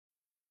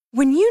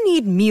When you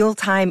need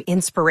mealtime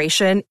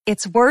inspiration,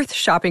 it's worth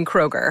shopping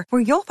Kroger,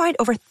 where you'll find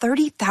over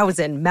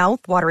 30,000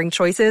 mouth-watering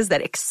choices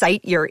that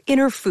excite your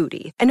inner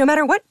foodie. And no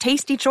matter what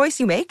tasty choice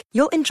you make,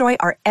 you'll enjoy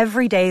our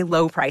everyday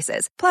low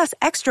prices, plus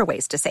extra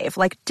ways to save,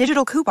 like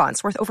digital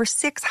coupons worth over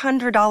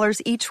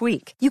 $600 each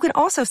week. You can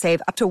also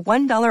save up to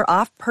 $1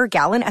 off per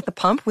gallon at the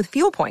pump with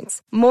fuel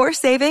points. More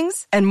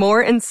savings and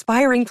more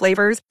inspiring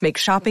flavors make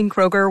shopping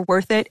Kroger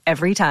worth it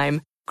every time.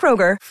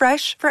 Kroger,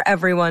 fresh for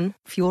everyone.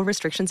 Fuel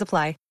restrictions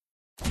apply.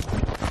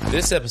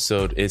 This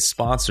episode is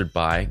sponsored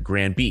by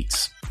Grand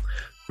Beats.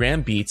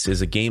 Grand Beats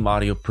is a game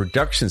audio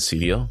production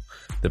studio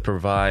that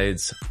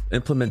provides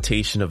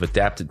implementation of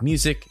adapted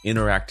music,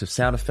 interactive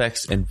sound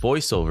effects, and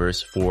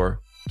voiceovers for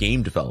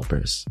game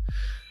developers.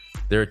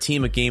 They're a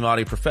team of game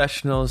audio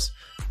professionals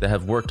that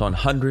have worked on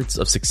hundreds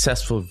of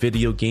successful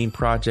video game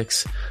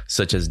projects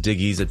such as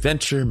Diggy's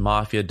Adventure,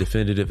 Mafia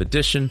Definitive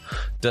Edition,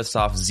 Dust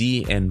Off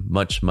Z, and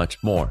much, much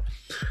more.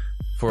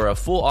 For a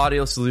full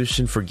audio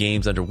solution for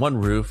games under one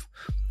roof,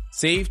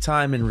 save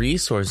time and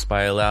resource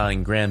by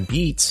allowing Grand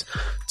Beats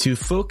to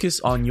focus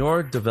on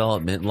your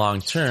development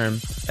long term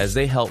as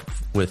they help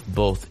with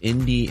both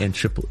indie and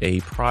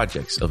AAA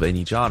projects of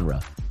any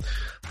genre.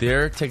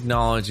 Their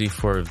technology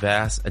for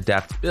vast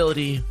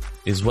adaptability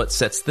is what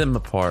sets them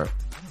apart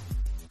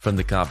from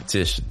the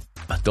competition.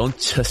 Don't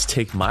just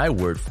take my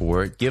word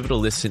for it. Give it a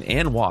listen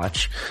and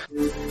watch.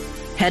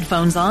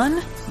 Headphones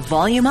on,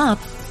 volume up,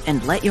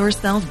 and let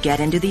yourself get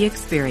into the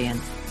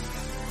experience.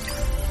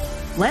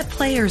 Let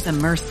players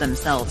immerse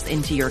themselves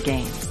into your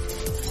games.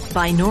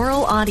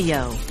 Binaural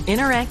audio,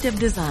 interactive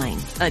design,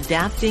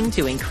 adapting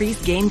to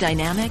increase game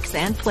dynamics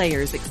and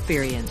players'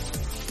 experience.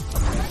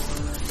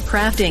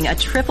 Crafting a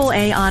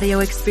AAA audio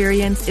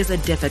experience is a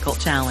difficult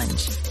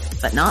challenge,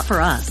 but not for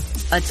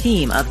us, a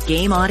team of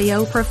game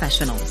audio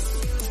professionals.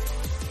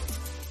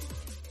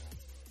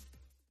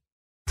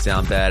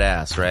 Sound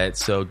badass, right?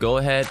 So go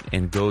ahead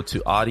and go to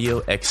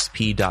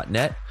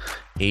audioxp.net,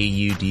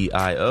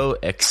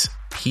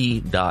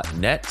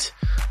 AUDIOXP.net,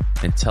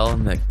 and tell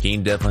them that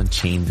Game Dev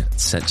Unchained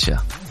sent you.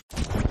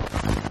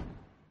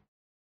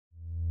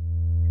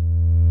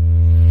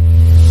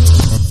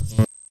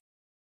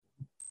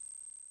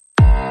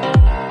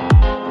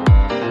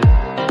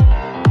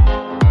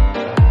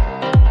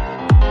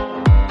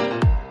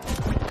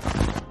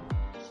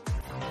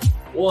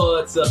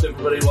 What's up,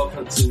 everybody?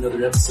 Welcome to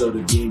another episode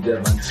of Game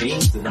Dev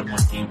Unchained, the number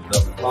one game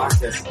development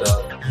podcast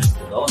about game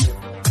development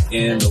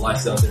and the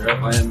lifestyle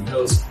thereof. I am your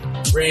host,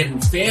 Brandon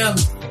Pham,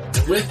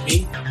 and with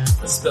me,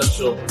 two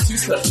special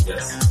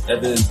guests,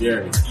 Evan and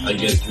Jeremy. How you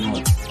guys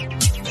doing?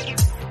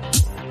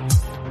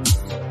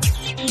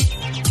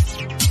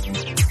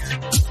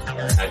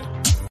 Alright, I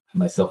put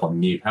myself on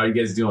mute. How are you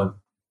guys doing?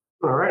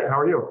 All right,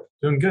 how are you?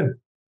 Doing good.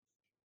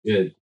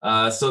 Good.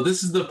 So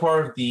this is the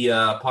part of the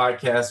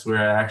podcast where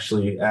I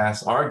actually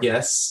ask our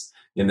guests,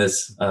 in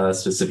this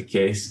specific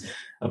case,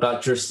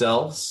 about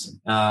yourselves,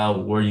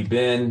 where you've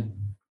been,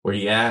 where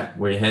you at,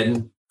 where you're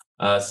heading.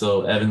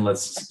 So Evan,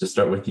 let's just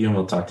start with you and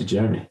we'll talk to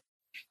Jeremy.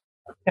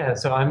 Yeah,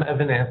 so I'm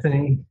Evan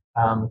Anthony,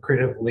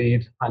 creative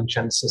lead on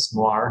Genesis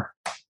Noir,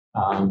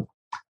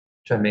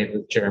 which I made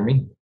with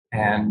Jeremy.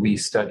 And we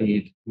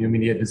studied new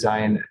media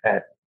design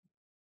at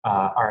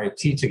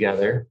RIT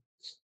together.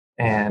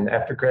 And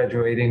after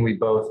graduating, we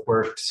both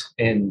worked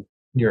in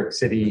New York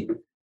City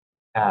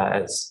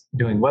as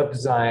doing web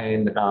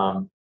design,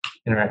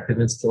 interactive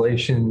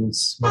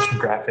installations, motion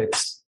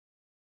graphics.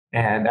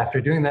 And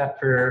after doing that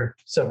for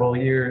several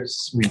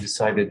years, we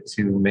decided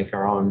to make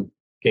our own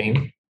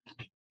game.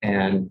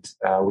 And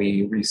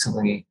we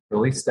recently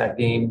released that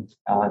game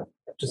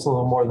just a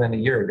little more than a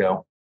year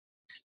ago.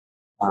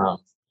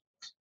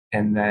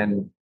 And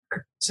then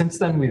since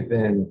then, we've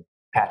been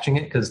patching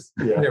it because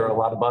there were a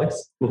lot of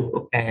bugs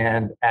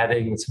and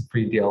adding some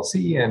free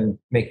DLC and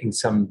making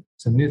some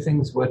new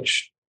things,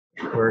 which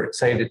we're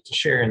excited to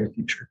share in the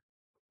future.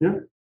 Yeah.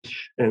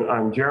 And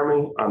I'm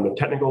Jeremy. I'm the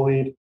technical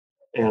lead.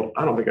 And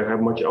I don't think I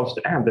have much else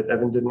to add that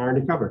Evan didn't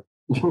already cover.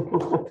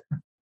 So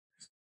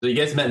you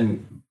guys met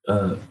in,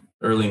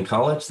 early in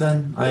college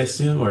then, I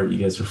assume? Or you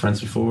guys were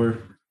friends before?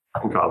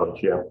 In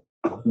college, yeah.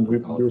 We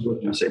were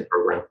in the same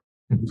program.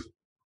 And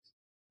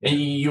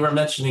you were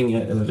mentioning,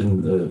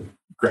 Evan, the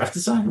graphic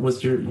design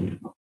was your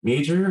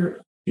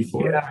major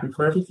before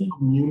everything?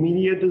 New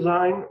media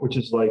design, which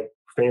is like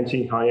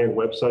fancy high-end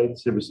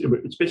websites.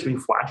 It's basically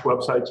Flash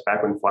websites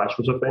back when Flash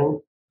was a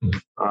thing.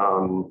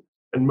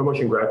 And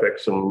motion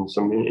graphics and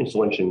some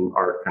installation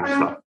art kind of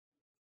stuff.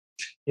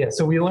 Yeah,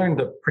 so we learned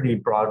a pretty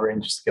broad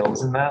range of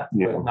skills in that,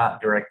 but not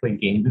directly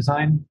game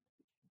design.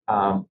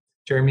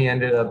 Jeremy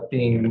ended up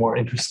being more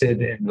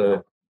interested in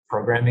the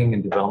programming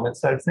and development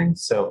side of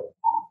things. So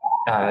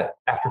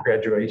after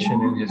graduation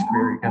in his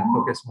career, he kind of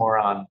focused more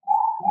on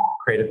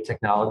creative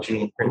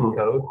technology and creative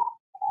code.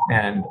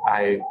 And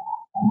I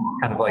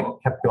kind of like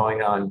kept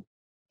going on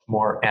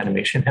more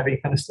animation heavy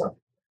kind of stuff.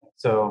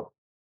 So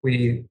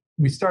we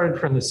started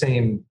from the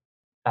same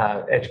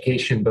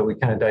education, but we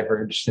kind of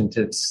diverged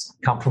into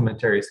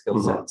complementary skill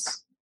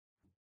sets.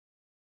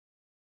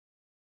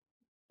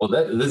 Well,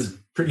 this is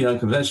pretty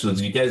unconventional.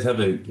 Do you guys have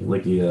a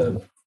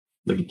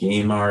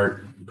game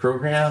art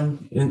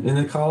program in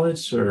the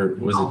college, or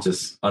was it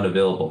just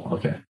unavailable?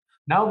 Okay.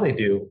 Now they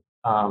do.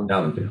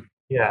 Now they do.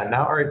 Yeah,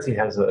 now Artsy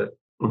has a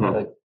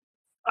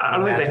I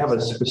don't think they have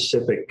a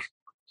specific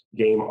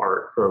game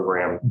art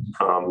program.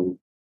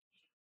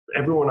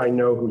 Everyone I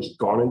know who's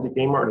gone into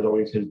game art is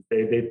always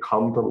they've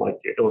come from like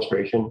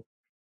illustration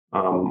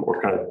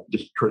or kind of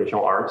just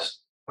traditional arts.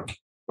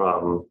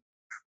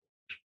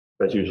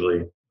 That's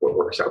usually what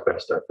works out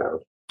best, I've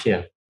found.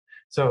 Yeah.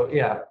 So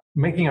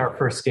making our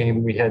first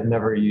game, we had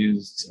never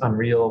used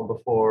Unreal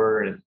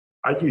before, and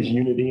I'd use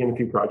Unity in a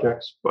few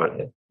projects,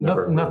 but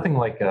nothing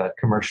like a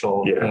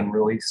commercial game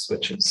release,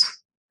 which is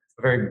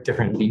a very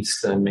different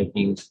beast than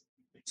making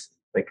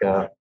like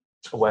a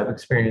web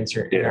experience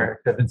or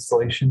interactive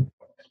installation.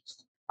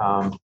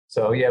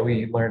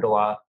 We learned a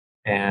lot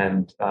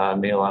and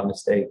made a lot of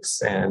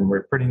mistakes, and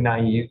we're pretty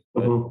naive,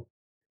 but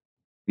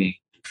we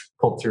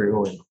pulled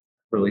through and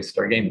released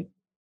our game.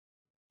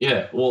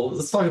 Yeah, well,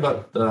 let's talk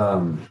about.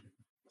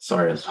 Let's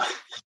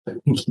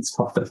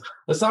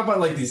talk about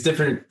like these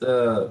different,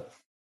 the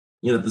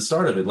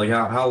start of it. Like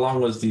how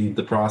long was the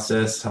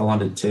process? How long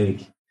did it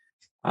take?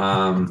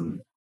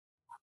 The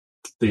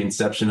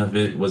inception of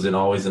it, was it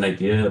always an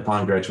idea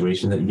upon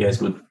graduation that you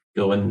guys would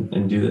go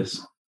and do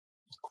this?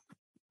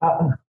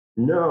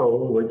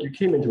 No, like you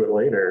came into it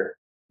later.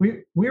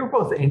 We were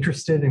both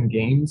interested in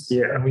games,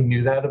 and we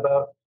knew that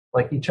about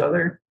like each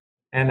other.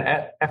 And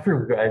after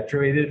we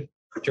graduated,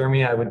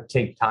 Jeremy and I would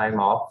take time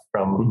off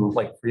from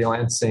like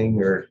freelancing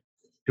or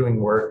doing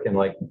work and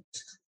like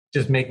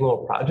just make little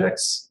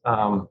projects.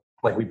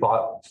 Like we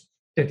bought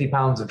 50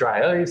 pounds of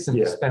dry ice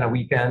and spent a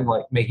weekend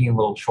like making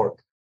little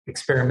short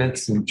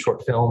experiments and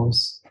short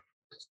films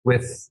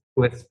with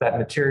that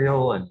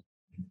material.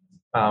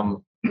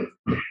 And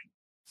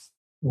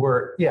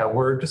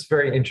we're just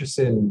very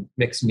interested in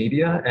mixed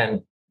media,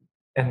 and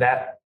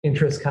that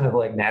interest kind of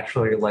like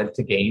naturally led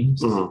to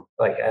games,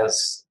 like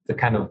as the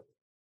kind of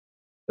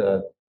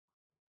the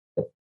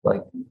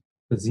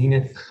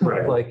zenith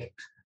of like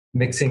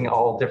mixing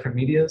all different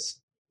medias.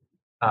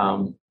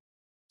 I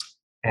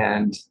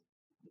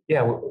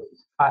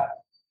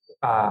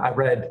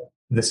read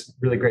this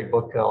really great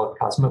book called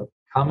Cosmic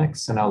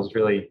Comics, and I was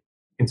really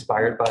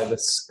inspired by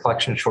this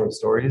collection of short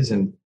stories.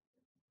 And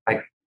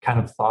I kind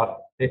of thought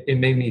it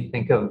made me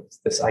think of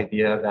this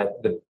idea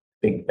that the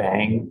Big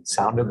Bang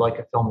sounded like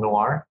a film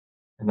noir,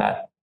 and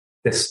that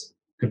this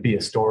could be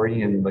a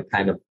story in the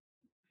kind of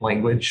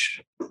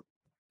language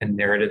and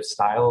narrative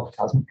style of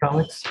Cosmic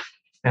Comics.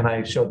 And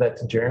I showed that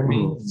to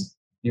Jeremy.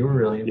 You were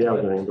really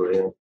into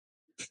it.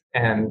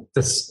 And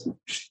this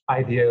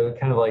idea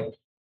kind of like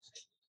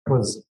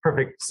was a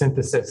perfect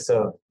synthesis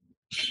of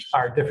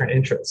our different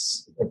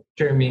interests. Like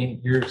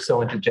Jeremy, you're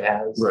so into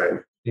jazz. Right.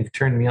 You've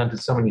turned me on to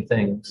so many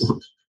things.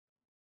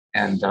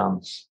 And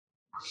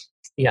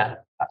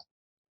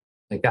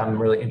like I'm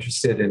really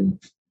interested in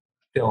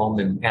film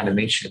and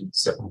animation.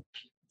 So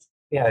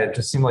it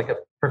just seemed like a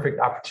perfect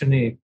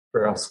opportunity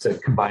for us to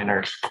combine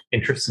our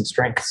interests and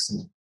strengths.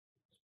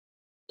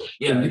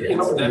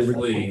 It's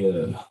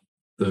definitely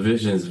the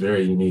vision is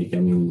very unique. I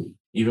mean,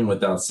 even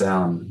without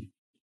sound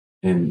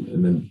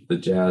and then the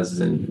jazz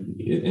and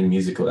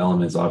musical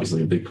elements,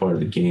 obviously a big part of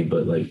the game,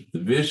 but like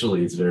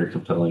visually it's very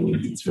compelling.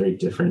 It's very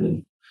different,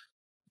 and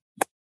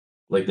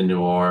like the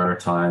noir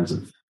times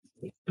of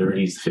the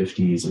 30s,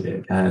 50s,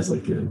 it has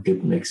like a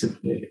good mix of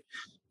it.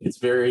 It's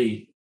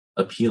very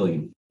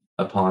appealing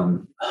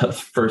upon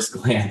first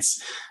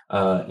glance.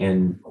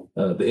 And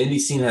the indie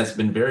scene has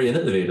been very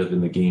innovative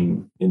in the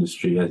game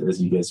industry,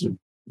 as you guys are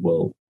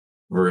well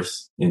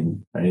versed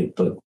in, right?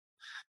 But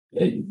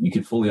you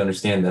can fully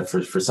understand that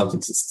for something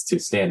to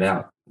stand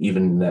out,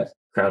 even in that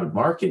crowded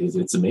market,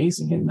 it's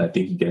amazing. And I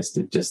think you guys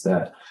did just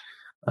that,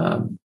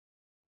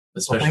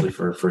 especially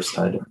for a first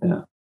title.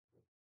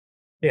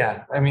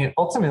 Yeah. I mean,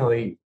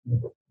 ultimately,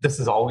 this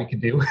is all we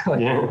could do.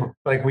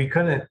 Like we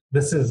couldn't,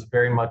 this is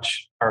very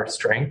much our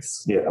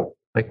strengths. Yeah.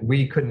 Like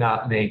we could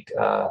not make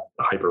a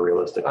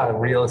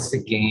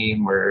realistic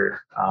game or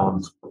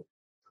a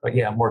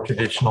more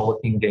traditional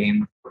looking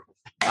game.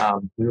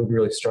 We would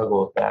really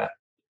struggle with that.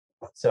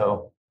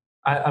 So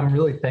I'm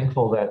really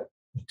thankful that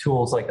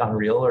tools like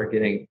Unreal are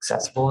getting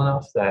accessible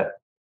enough that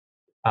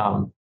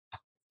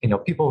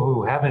people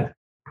who haven't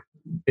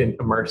been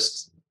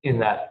immersed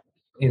in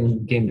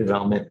game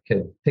development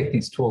can pick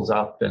these tools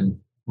up and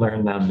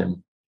learn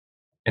them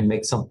and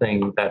make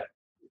something that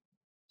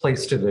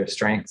plays to their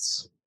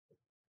strengths.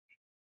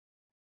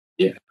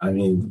 Yeah, I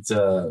mean, it's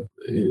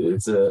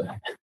a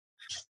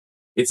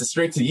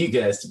strength to you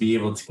guys to be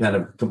able to kind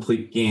of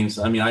complete games.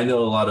 I mean, I know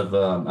a lot of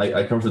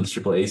I come from the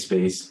AAA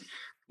space,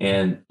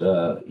 and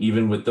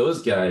even with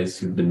those guys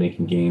who've been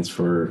making games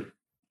for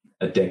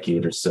a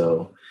decade or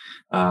so,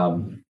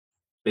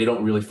 they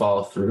don't really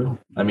follow through.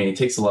 I mean, it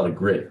takes a lot of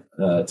grit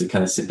to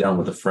kind of sit down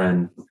with a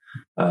friend.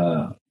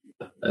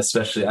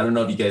 Especially, I don't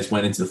know if you guys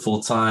went into the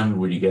full time.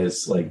 Were you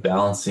guys like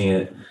balancing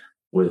it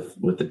with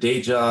the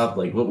day job?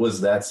 Like, what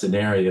was that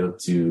scenario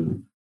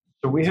to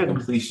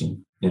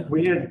completion? Yeah.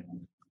 We had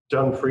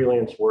done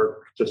freelance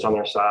work just on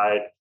their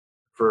side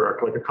for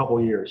like a couple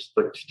of years,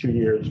 like 2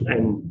 years,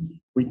 and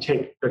we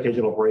take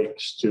occasional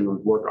breaks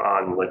to work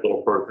on like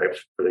little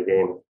prototypes for the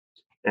game.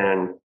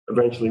 And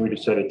eventually we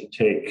decided to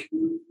take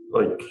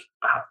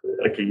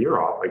like a year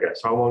off, I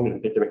guess. How long did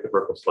it take to make the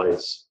Vertical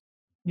Slice?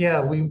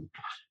 Yeah, we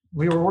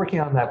were working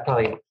on that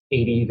probably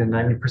 80 to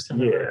 90% of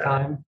the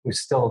time. We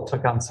still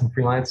took on some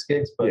freelance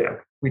gigs, but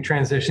we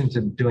transitioned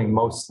to doing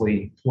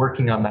mostly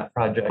working on that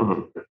project.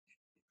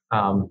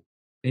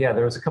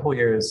 There was a couple of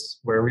years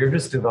where we were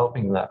just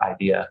developing that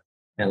idea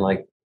and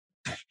like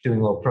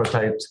doing little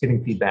prototypes,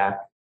 getting feedback,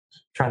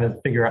 trying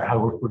to figure out how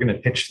we're going to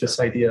pitch this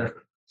idea,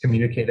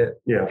 communicate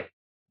it. Yeah.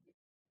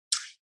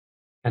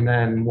 And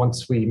then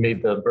once we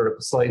made the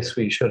Vertical Slice,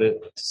 we showed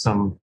it to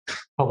some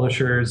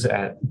publishers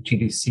at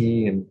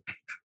GDC, and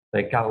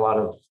they got a lot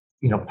of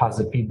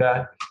positive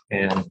feedback.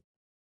 And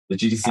the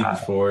GDC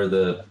before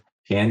the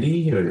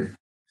Candy, or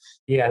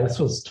this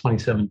was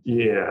 2017.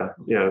 Yeah,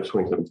 it was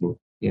 2017.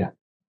 Yeah,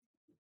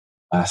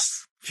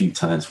 last few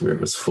times where it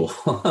was full.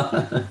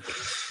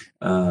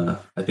 I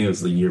think it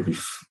was the year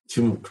before,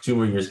 two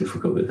more years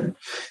before COVID. Right?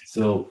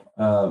 So.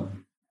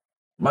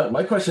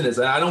 My question is,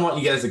 and I don't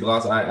want you guys to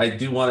gloss. I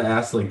do want to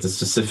ask like the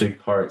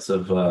specific parts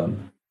of,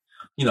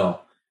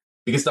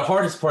 because the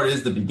hardest part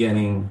is the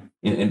beginning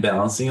in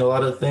balancing a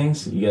lot of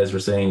things. You guys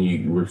were saying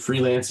you were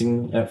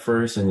freelancing at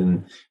first, and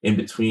then in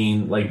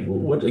between, like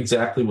what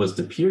exactly was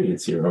the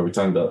periods here? Are we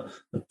talking about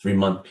a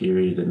 3-month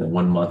period and then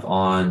 1 month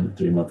on,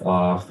 3 month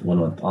off, 1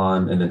 month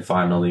on, and then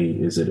finally,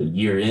 is it a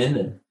year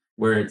in?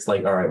 Where it's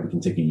like, all right, we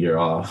can take a year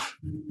off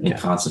and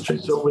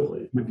concentrate. So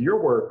with your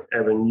work,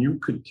 Evan, you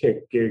could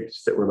take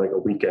gigs that were like a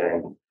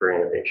weekend for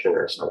animation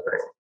or something,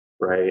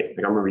 right? Like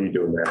I remember you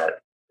doing that.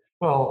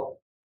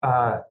 Well,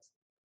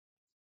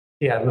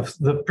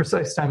 the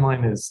precise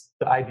timeline is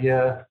the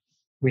idea.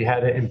 We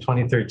had it in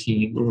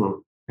 2013,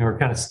 and we're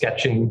kind of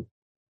sketching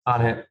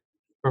on it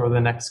over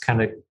the next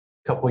kind of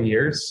couple of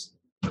years,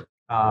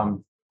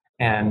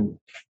 and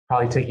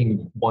probably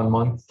taking 1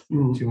 month,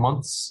 2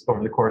 months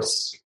over the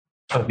course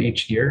of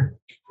each year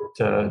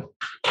to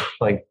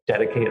like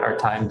dedicate our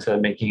time to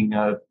making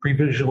a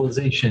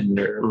pre-visualization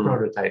or a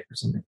prototype or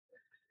something.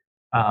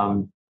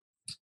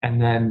 And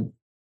then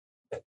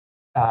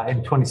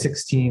in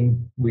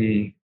 2016,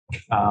 we,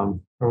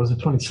 or was it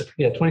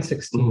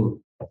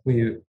 2016,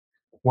 we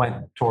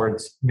went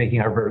towards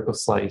making our Vertical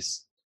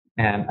Slice.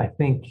 And I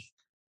think,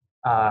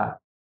 I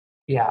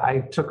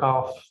took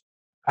off,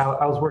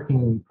 I was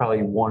working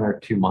probably 1 or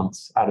 2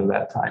 months out of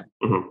that time.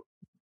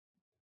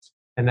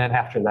 And then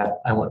after that,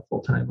 I went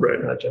full-time on the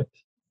project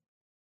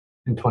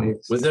in 20.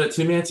 Was it a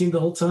 2-man team the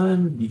whole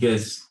time? You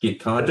guys get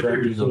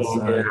contractors on the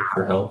side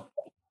for help?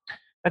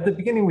 At the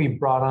beginning, we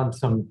brought on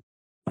some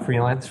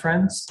freelance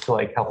friends to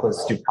like help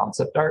us do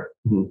concept art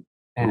and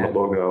the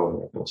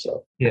logo and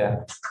stuff.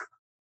 Yeah.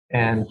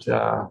 And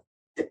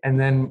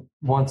then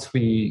once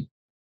we,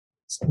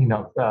 teamed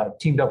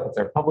up with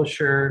our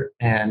publisher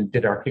and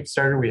did our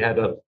Kickstarter, we had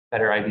a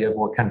better idea of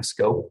what kind of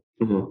scope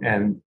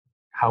and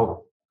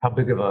how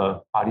big of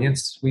a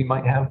audience we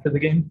might have for the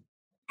game.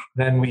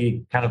 Then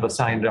we kind of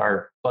assigned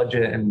our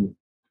budget, and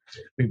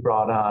we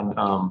brought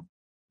on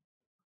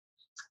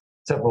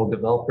several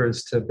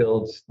developers to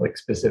build like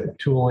specific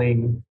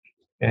tooling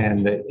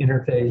and the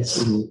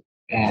interface.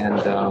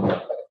 And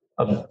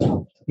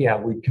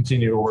we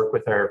continue to work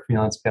with our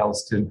freelance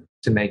pals to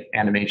make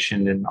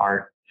animation and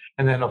art.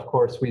 And then of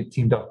course we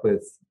teamed up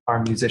with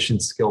our musician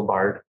Skill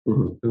Bard,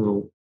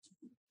 who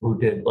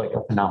did like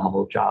a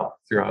phenomenal job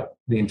throughout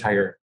the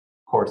entire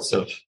course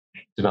of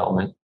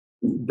development.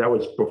 That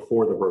was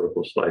before the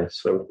Vertical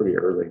Slice, so it was pretty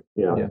early.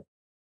 Yeah.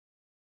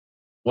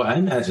 Well, I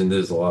imagine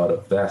there's a lot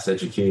of vast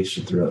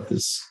education throughout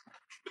this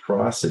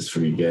process for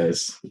you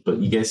guys, but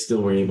you guys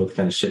still were able to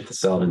kind of ship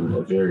this out in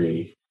a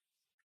very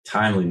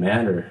timely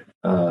manner.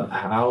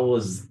 How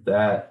was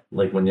that,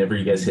 like whenever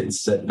you guys hit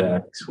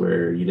setbacks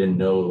where you didn't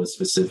know a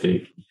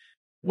specific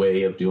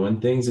way of doing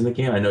things in the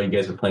game? I know you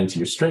guys were playing to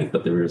your strength,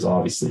 but there was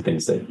obviously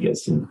things that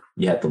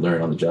you had to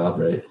learn on the job,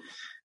 right?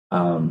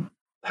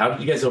 How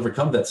did you guys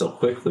overcome that so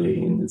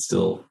quickly? And it's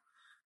still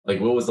like,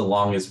 what was the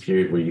longest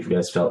period where you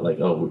guys felt like,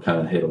 oh, we kind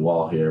of hit a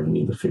wall here, we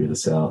need to figure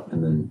this out?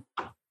 And then,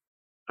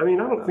 I mean,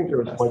 I don't think there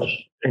was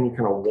any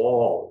kind of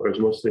wall. It was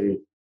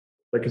mostly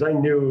like, because I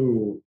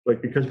knew,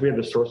 like, because we had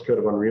the source code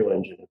of Unreal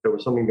Engine, if there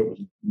was something that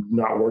was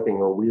not working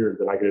or weird,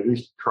 then I could at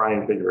least try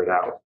and figure it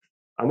out.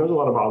 And there's a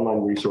lot of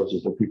online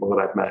resources and people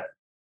that I've met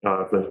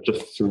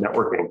just through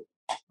networking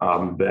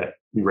that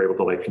we were able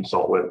to like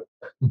consult with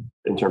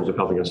in terms of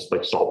helping us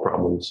like solve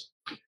problems.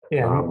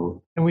 Yeah,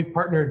 and we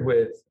partnered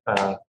with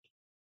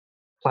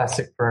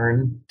Plastic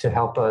Fern to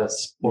help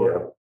us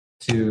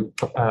to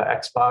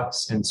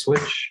Xbox and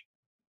Switch,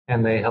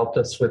 and they helped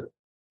us with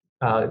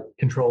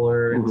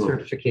controller and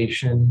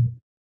certification.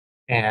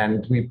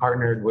 And we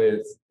partnered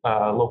with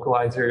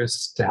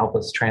localizers to help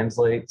us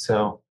translate.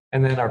 So,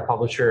 and then our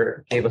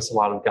publisher gave us a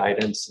lot of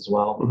guidance as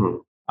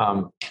well.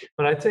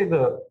 But I'd say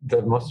the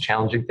most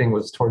challenging thing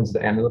was towards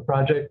the end of the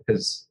project,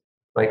 because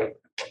like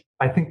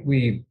I think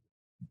we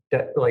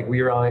like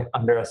we really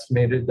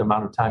underestimated the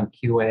amount of time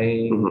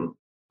QA,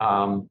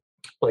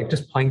 like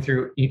just playing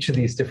through each of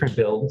these different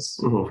builds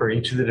for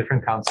each of the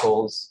different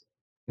consoles,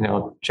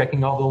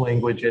 checking all the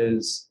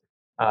languages,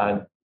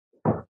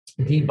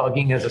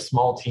 debugging as a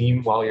small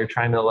team while you're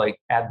trying to like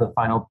add the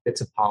final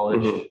bits of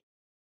polish,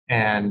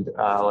 and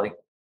like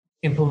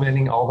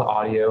implementing all the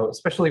audio,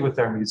 especially with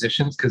our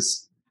musicians,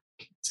 because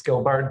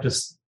Skillbard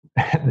just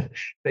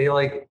they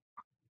like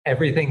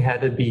everything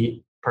had to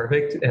be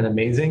perfect and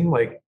amazing.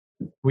 Like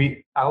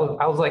I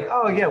was like,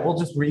 oh yeah, we'll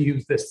just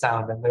reuse this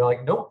sound, and they're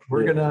like, nope,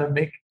 we're gonna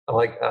make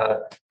like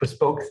a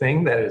bespoke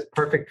thing that is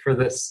perfect for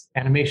this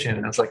animation.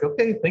 And I was like,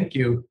 okay, thank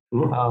you.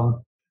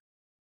 And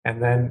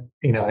then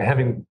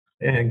having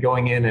and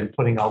going in and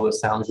putting all those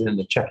sounds in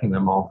and checking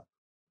them all.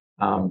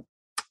 I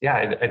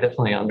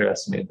definitely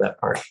underestimated that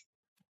part.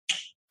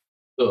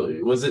 So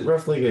was it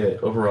roughly an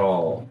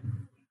overall?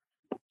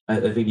 I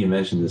think you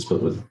mentioned this,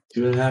 but was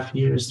 2.5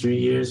 years, 3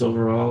 years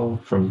overall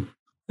from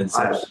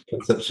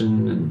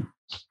conception? And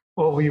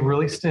well, we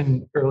released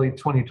in early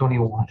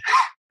 2021,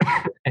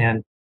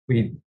 and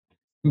we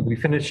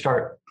finished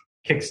our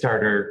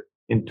Kickstarter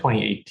in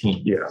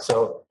 2018. Yeah.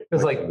 So it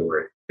was like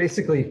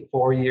basically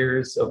 4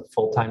 years of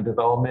full-time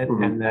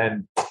development, and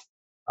then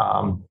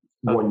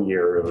 1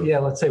 year.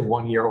 Let's say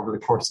 1 year over the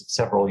course of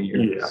several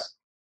years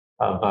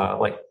of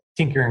like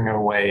tinkering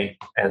away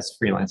as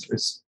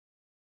freelancers.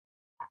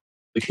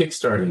 The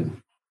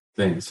Kickstarting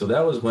thing. So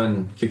that was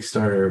when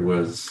Kickstarter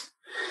was.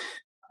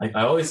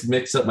 I always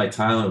mix up my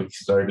timeline with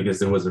Kickstarter because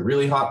there was a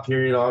really hot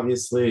period,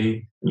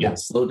 obviously. It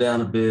slowed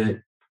down a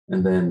bit,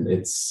 and then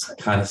it's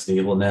kind of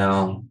stable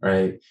now,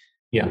 right?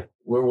 Yeah.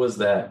 Where was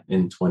that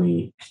in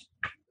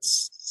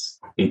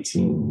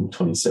 2018,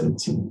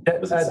 2017?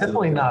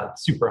 Definitely not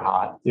super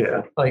hot.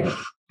 Yeah. Like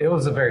it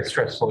was a very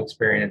stressful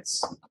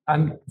experience.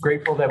 I'm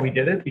grateful that we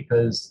did it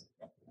because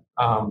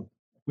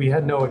we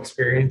had no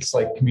experience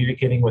like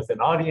communicating with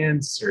an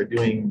audience or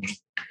doing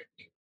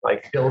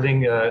like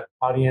building an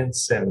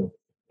audience and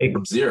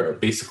zero,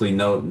 basically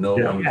no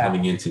one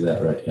coming into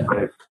that, right? Yeah.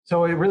 Right.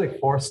 So it really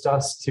forced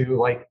us to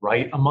like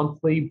write a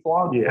monthly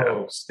blog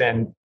post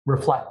and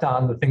reflect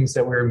on the things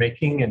that we were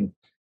making and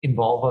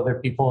involve other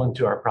people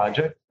into our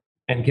project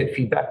and get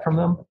feedback from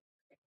them.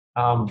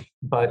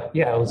 But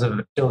yeah, it was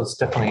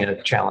definitely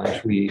a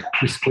challenge. We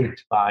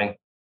squeaked by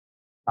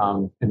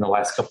in the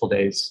last couple of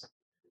days,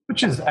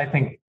 which is I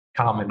think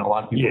common. A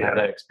lot of people have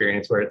that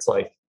experience where it's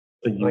like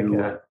building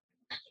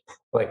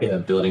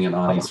an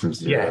audience from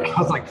zero. Yeah, it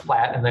was like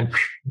flat and then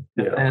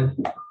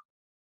and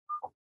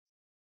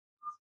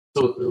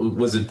so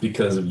was it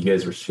because of you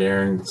guys were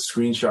sharing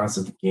screenshots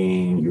of the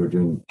game? You were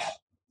doing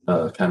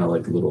kind of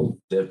like little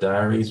dev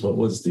diaries. What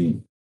was the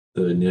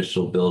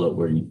initial build-up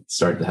where you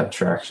started to have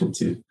traction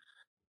to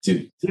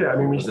I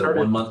mean, we started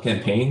a 1 month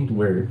campaign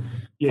where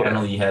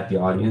finally you had the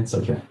audience.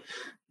 Okay.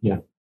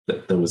 Yeah.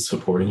 That was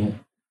supporting it.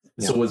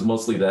 Yeah. So it was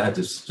mostly that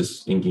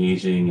just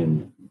engaging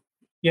and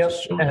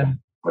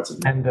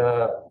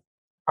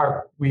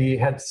we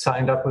had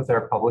signed up with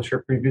our publisher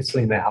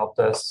previously, and they helped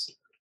us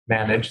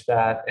manage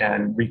that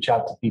and reach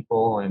out to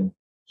people. And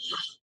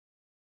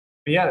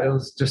it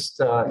was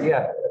just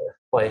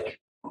like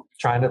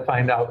trying to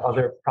find out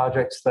other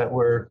projects that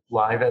were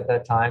live at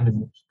that time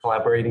and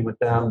collaborating with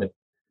them. And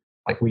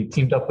like we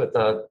teamed up with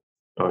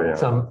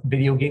some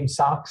video game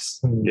socks.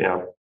 And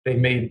they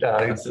made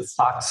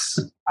socks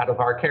out of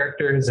our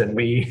characters, and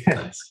we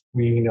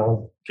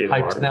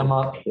hyped them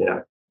up.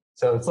 Yeah.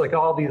 So it's like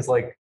all these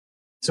like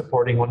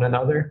supporting one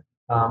another.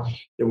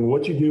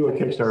 What you do at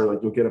Kickstarter, like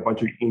you'll get a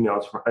bunch of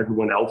emails from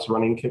everyone else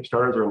running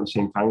Kickstarters around the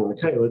same time. You're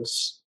like, hey,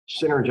 let's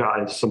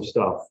synergize some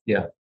stuff.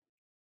 Yeah.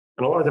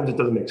 And a lot of times it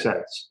doesn't make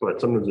sense,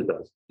 but sometimes it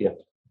does. Yeah.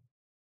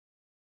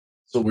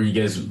 So were you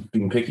guys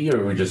being picky, or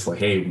were we just like,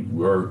 hey,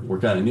 we're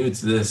kind of new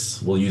to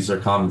this, we'll use our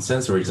common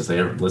sense, or we just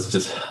say,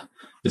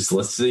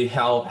 let's see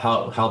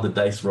how the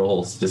dice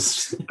rolls.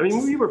 I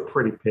mean, we were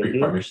pretty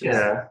picky.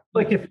 Yeah.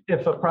 Like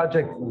if a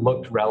project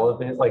looked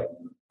relevant, like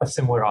a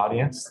similar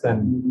audience,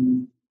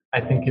 then I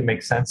think it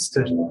makes sense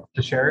to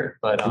share it.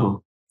 But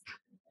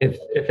if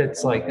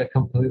it's like a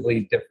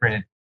completely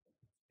different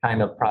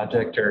kind of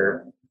project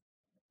or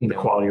the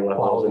quality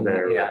levels in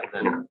there,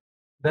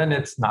 then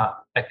it's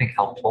not, I think,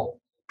 helpful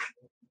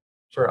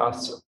for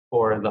us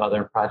or the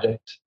other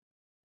project.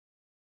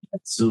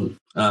 So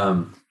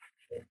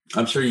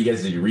I'm sure you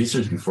guys did your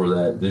research before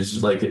that.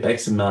 There's like an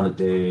X amount of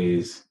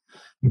days.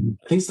 I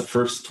think it's the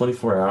first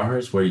 24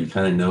 hours where you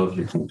kind of know if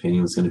your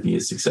campaign was going to be a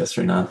success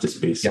or not,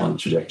 just based on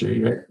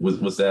trajectory, right?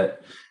 Was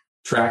that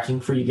tracking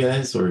for you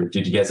guys, or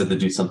did you guys have to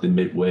do something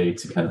midway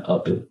to kind of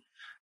up it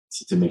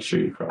to make sure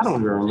you crossed? I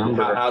don't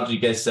remember. How did you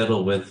guys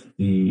settle with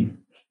the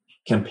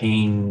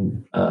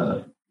campaign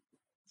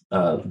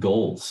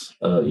goals?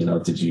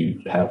 Did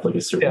you have like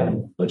a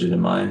certain budget in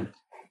mind?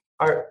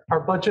 Our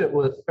budget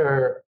was,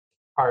 or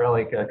our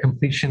like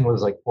completion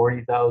was like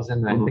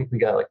 40,000. I think we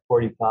got like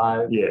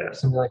 45,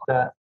 something like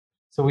that.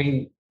 So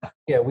we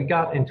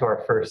got into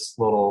our first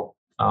little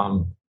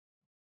kind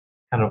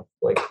of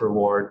like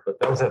reward, but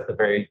that was at the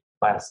very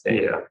last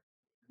day.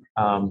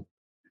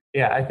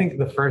 Yeah, I think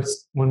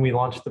when we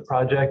launched the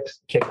project,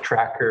 Kick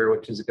Tracker,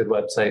 which is a good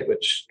website,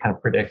 which kind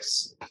of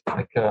predicts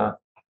like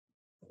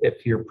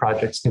if your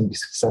project's going to be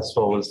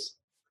successful,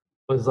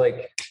 was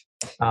like,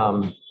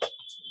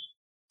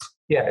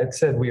 it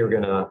said we were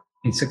going to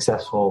be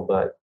successful,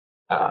 but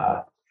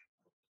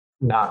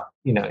not,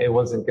 it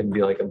wasn't going to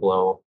be like a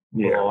blow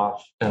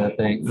off kind of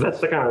thing. That's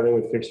the kind of thing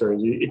with Kickstarter.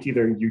 It's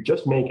either you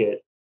just make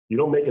it, you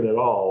don't make it at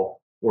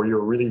all, or you're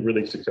really,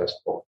 really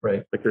successful.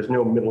 Right. Like there's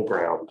no middle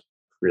ground,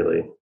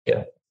 really.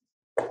 Yeah.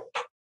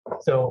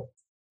 So,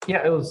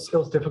 it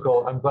was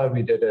difficult. I'm glad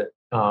we did it.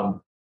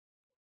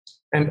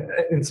 And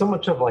so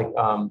much of like,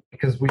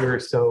 because we were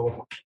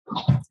so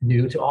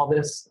new to all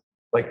this,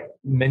 like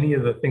many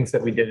of the things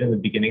that we did in the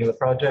beginning of the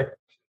project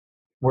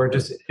were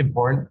just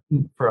important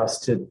for us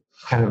to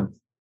kind of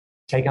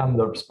take on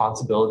the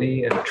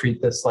responsibility and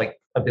treat this like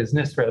a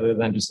business rather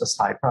than just a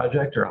side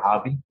project or a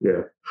hobby.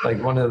 Yeah.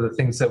 Like one of the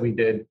things that we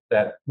did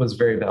that was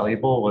very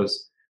valuable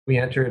was we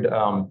entered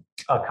a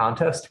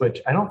contest, which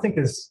I don't think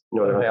is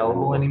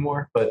available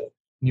anymore, but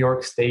New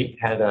York State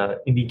had a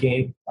indie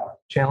game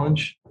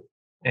challenge.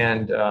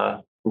 And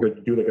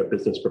you do like a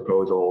business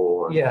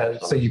proposal.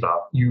 So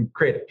you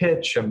create a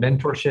pitch, a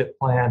mentorship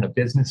plan, a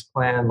business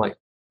plan. Like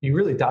you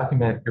really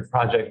document your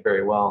project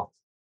very well.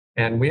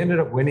 And we ended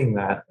up winning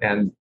that.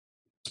 And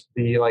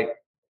the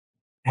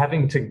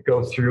having to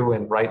go through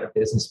and write a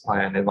business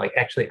plan and like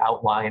actually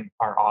outline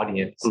our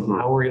audience,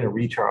 and how we're going to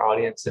reach our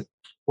audience and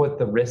what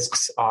the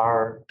risks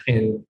are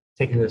in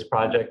taking this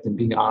project and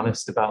being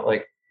honest about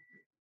like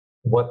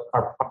what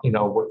our,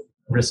 what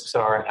risks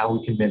are and how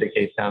we can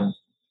mitigate them.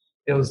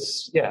 It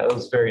was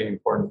very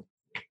important.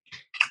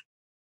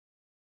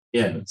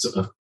 Yeah.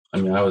 So,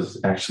 I was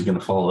actually going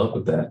to follow up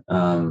with that.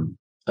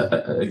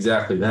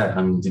 Exactly that.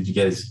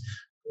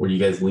 Were you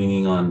guys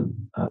leaning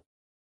on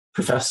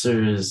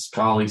professors,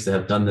 colleagues that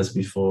have done this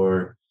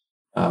before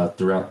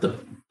throughout the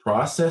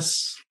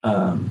process?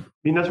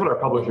 That's what our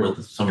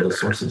publisher. Some of the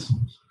sources,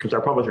 because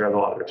our publisher has a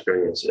lot of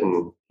experience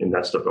in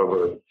that stuff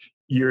over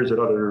years at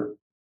other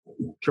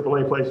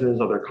AAA places,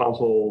 other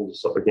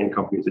consoles, other game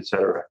companies,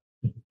 etc.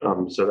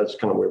 So that's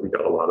kind of where we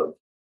got a lot of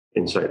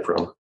insight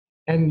from.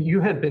 And you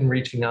had been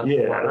reaching out.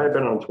 Yeah, and I've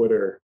been on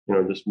Twitter,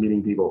 just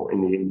meeting people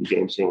in the indie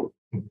game scene.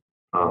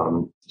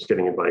 Just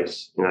getting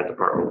advice in that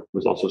department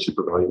was also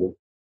super valuable.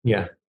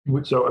 Yeah.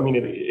 So,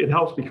 it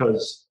helps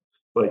because,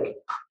 like,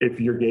 if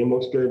your game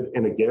looks good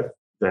in a GIF,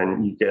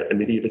 then you get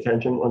immediate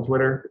attention on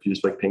Twitter if you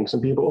just, like, ping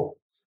some people.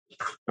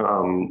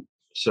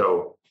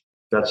 So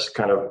that's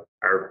kind of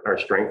our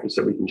strength, is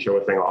that we can show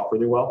a thing off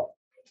really well.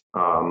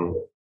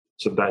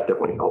 So that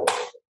definitely helps.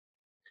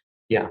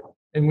 Yeah.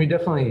 And we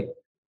definitely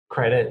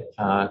credit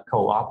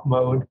Co-op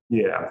Mode.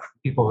 Yeah.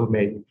 People who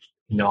made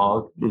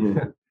Nog.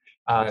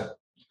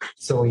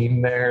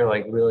 Salim there,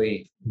 like,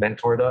 really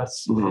mentored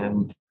us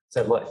and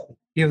said, like,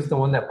 he was the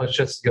one that pushed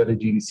us to go to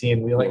GDC,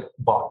 and we like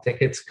bought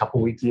tickets a couple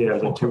weeks before.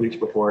 Like 2 weeks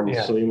before. And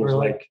Salim was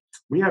like,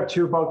 we have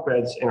 2 bunk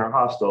beds in our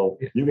hostel.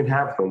 Yeah. You can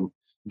have them.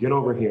 Get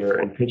over here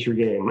and pitch your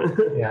game.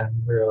 Yeah.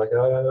 We were like,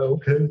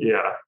 oh, okay.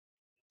 Yeah.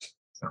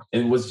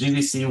 And was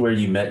GDC where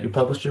you met your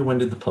publisher? When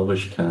did the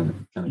publisher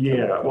kind of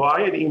Yeah. Well,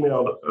 I had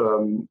emailed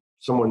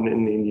someone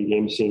in the indie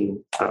game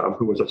scene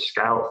who was a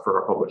scout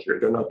for our publisher.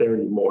 They're not there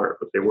anymore,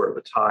 but they were at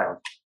the time.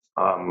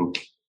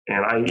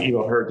 And I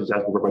emailed her just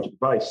asking for a bunch of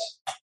advice.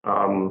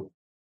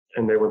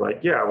 And they were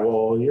like, yeah,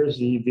 well, here's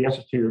the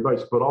answer to your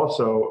advice, but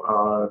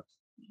also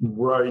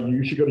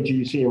you should go to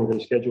GDC and we're going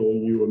to schedule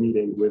you a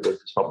meeting with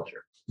this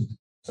publisher.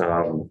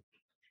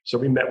 So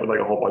we met with like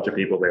a whole bunch of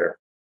people there,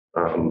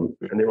 and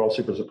they were all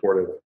super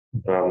supportive.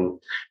 And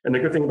the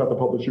good thing about the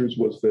publishers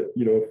was that,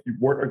 if you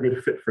weren't a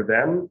good fit for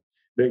them,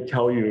 they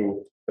tell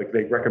you, like,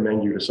 they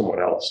recommend you to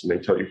someone else, and they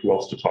tell you who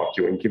else to talk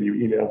to and give you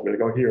emails. They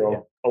go, here,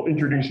 I'll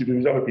introduce you to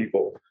these other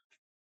people.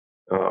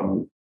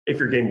 If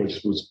your game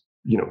was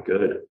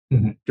good,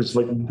 because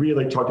like we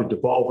like talked to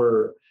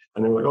Devolver,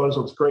 and they were like, oh, this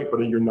looks great, but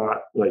you're not,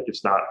 like,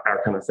 it's not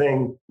our kind of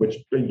thing, which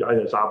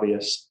is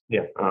obvious.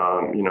 Yeah.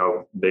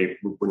 They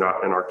were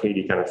not an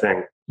arcadey kind of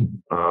thing.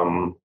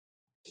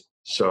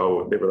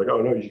 So they were like,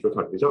 oh no, you should go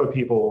talk to these other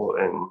people.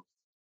 And,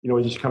 it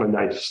was just kind of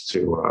nice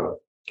to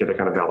get that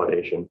kind of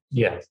validation.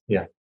 Yeah.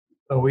 Yeah.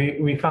 But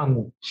we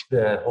found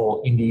the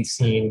whole indie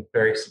scene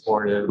very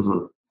supportive,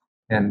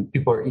 and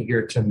people are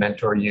eager to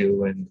mentor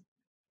you. And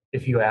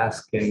if you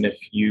ask, and if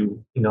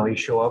you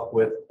show up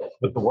with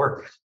the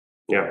work.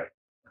 Yeah.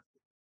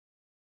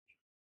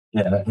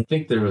 Yeah, I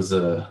think there was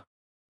a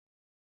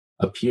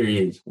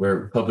period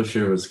where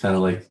publisher was kind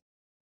of like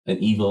an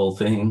evil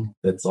thing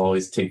that's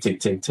always take.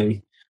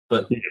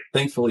 But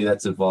thankfully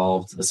that's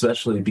evolved,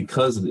 especially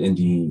because of the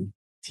indie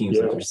teams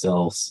like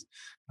yourselves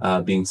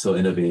being so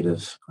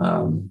innovative.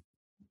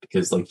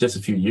 Because like just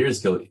a few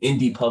years ago,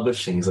 indie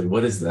publishing is like,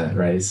 what is that,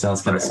 right? It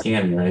sounds kind of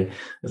scammy, right?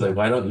 It's like,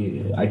 why don't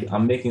you?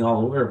 I'm making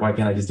all the work. Why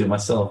can't I just do it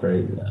myself,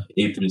 right?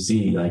 A through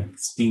Z, like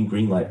Steam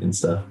Greenlight and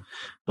stuff.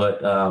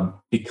 But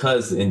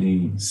because the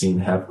indie scene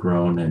have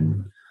grown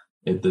and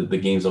the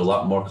games are a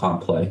lot more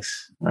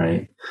complex,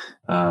 right?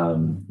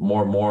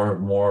 More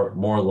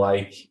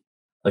like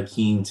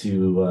akin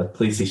to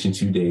PlayStation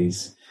 2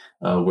 days,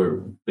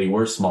 where they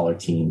were smaller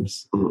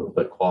teams,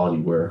 but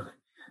quality work,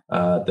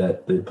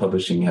 that the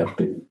publishing have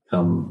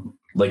become,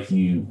 like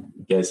you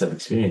guys have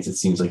experienced, it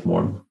seems like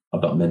more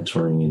about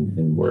mentoring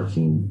and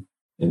working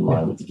in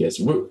line with you guys.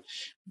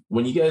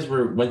 When you guys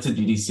went to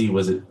GDC,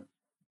 was it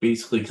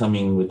basically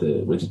coming with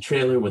a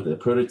trailer, with a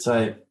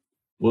prototype?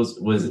 Was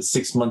it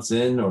 6 months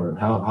in, or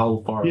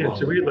how far? Yeah,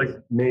 so we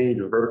had made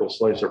a vertical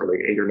slice over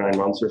 8 or 9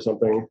 months or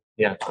something.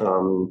 Yeah.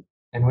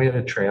 And we had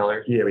a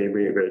trailer. Yeah, we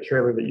had a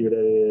trailer that you had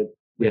edited.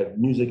 We had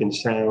music and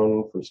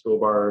sound from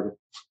Scobard.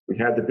 We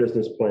had the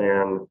business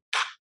plan.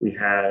 We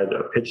had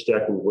a pitch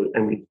deck,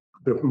 the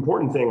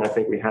important thing I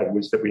think we had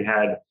was that we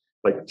had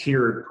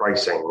tiered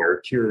pricing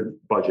or tiered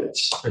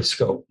budgets Or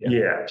scope.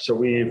 Yeah.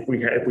 So if we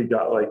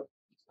got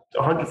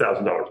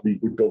 $100,000, we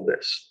would build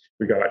this.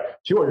 We got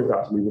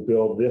 $200,000, we would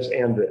build this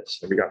and this.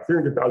 And we got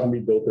 $300,000, we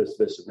built this,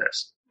 this, and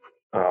this.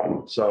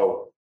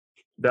 So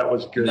that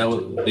was good.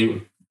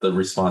 The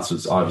response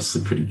was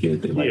obviously pretty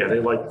good. They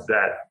liked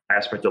that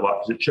aspect a lot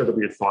because it showed that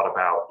we had thought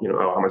about,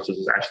 how much does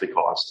this actually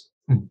cost,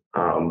 and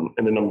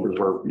the numbers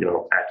were,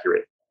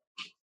 accurate.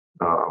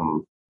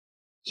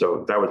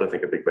 So that was, I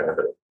think, a big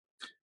benefit.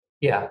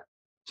 Yeah.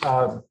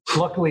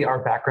 Luckily, our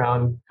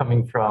background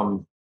coming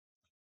from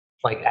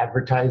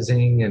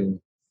advertising and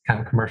kind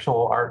of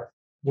commercial art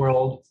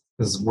world,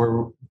 because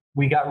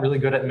we got really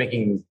good at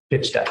making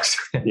pitch decks.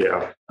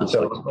 Yeah.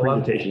 So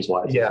presentation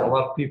slides. Yeah. A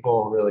lot of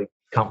people really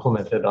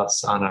complimented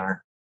us on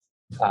our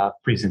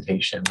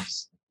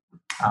presentations.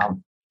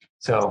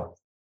 So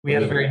we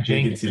had a very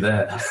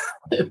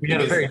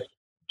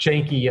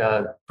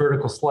janky,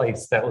 vertical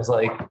slice that was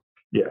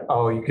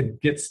you could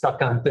get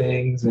stuck on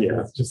things. And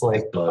it's just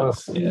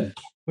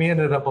we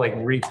ended up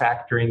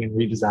refactoring and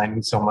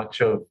redesigning so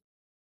much of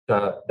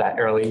that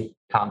early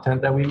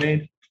content that we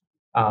made.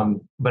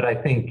 But I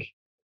think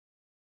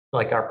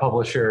our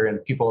publisher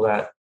and people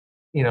that,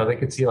 they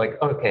could see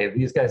okay,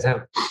 these guys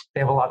they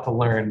have a lot to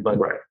learn, but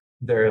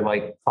they're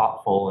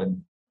thoughtful,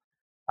 and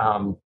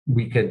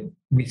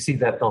we see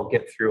that they'll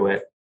get through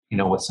it,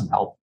 with some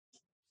help.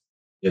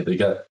 Yeah, they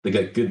got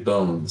good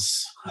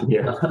bones.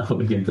 Yeah.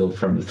 We can build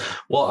from this.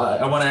 Well,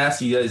 I want to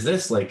ask you guys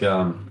this, I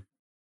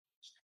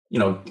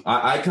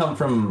come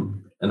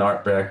from an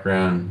art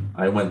background.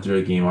 I went through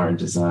a game art and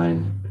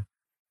design.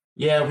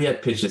 Yeah, we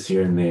had pitches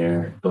here and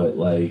there, but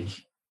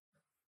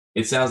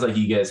it sounds like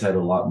you guys had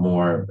a lot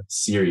more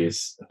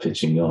serious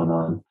pitching going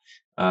on.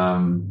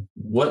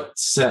 What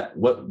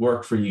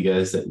worked for you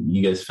guys that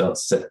you guys felt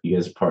set you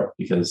guys apart?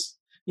 Because,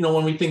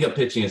 when we think of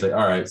pitching, it's all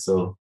right,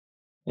 so,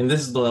 and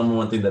this is the number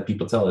one thing that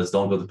people tell us,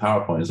 don't go to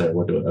PowerPoint. It's all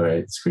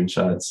right,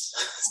 screenshots,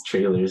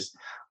 trailers,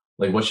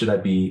 what should I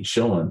be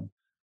showing?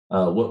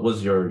 What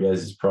was your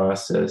guys'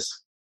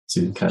 process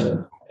to kind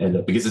of end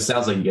up? Because it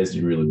sounds like you guys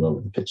do really well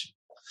with the pitching.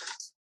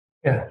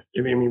 Yeah.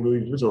 I mean, we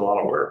did a lot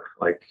of work,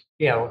 a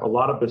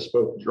lot of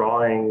bespoke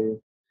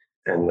drawing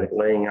and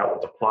laying out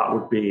what the plot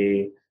would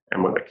be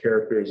and what the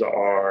characters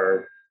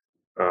are.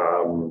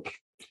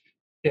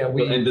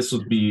 And this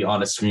would be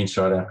on a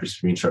screenshot after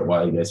screenshot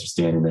while you guys are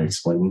standing there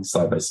explaining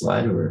slide by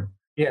slide, or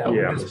we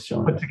just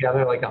put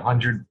together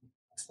 100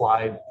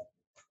 slide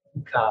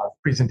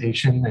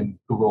presentation in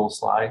Google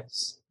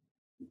Slides,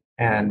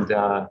 and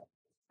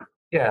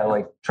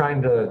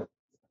trying to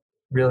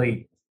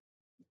really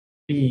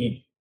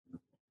be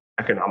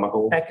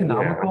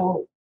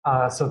economical,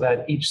 so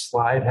that each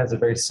slide has a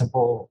very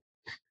simple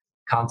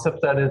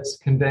concept that it's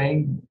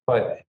conveying,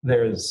 but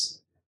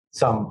there's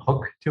some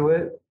hook to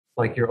it.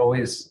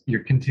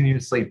 You're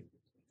continuously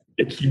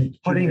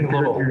putting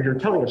you're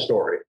telling a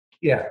story.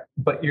 Yeah,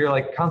 but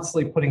you're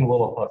constantly putting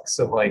little hooks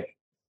of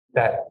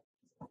that.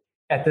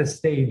 At this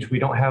stage, we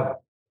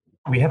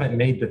haven't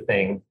made the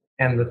thing,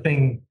 and the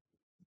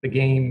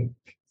game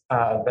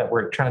that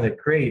we're trying to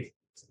create,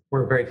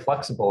 we're very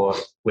flexible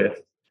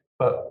with,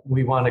 but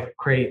we want to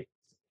create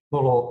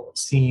little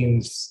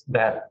scenes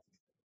that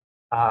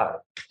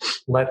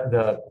let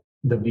the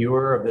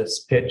viewer of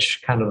this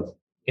pitch kind of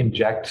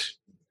inject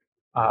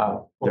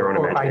their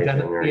own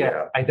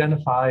imagination,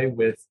 identify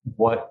with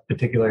what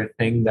particular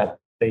thing that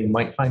they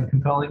might find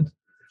compelling.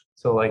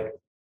 So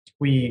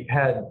we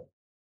had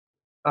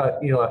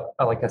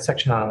a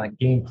section on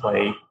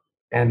gameplay,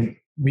 and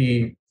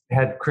we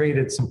had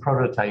created some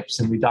prototypes,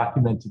 and we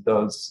documented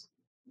those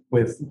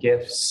with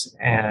GIFs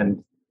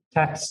and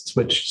texts,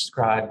 which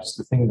describes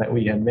the thing that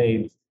we had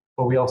made.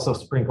 But we also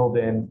sprinkled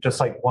in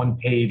just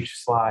 1-page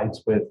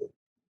slides with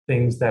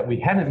things that we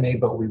hadn't made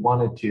but we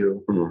wanted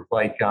to,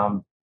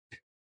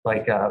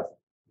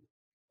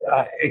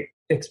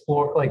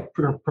 explore,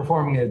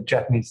 performing a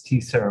Japanese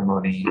tea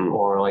ceremony,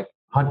 or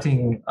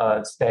hunting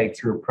a stag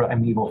through a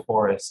primeval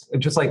forest.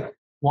 Just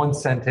one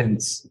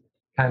sentence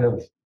kind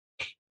of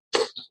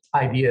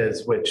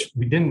ideas, which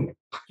we didn't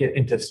get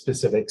into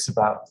specifics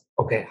about,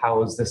 okay,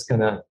 how is this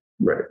going to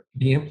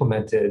be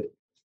implemented,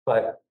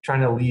 but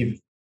trying to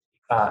leave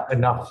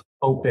enough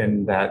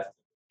open that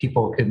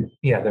people could,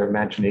 their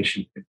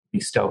imagination could be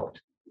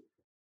stoked.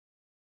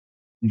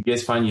 You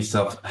guys find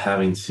yourself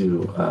having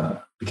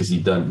to, because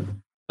you've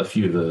done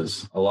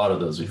a lot of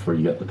those before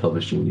you got the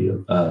publishing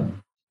deal.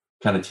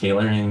 Kind of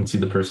tailoring to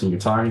the person you're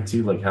talking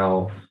to, like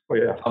how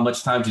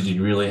much time did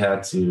you really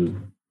have to,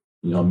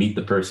 meet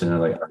the person and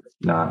like,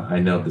 nah, I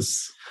know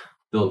this,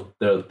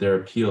 their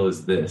appeal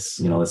is this,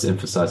 let's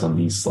emphasize on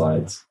these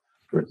slides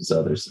versus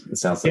others. It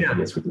sounds like you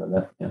guys were doing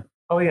that. Yeah.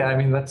 Oh yeah. I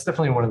mean, that's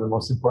definitely one of the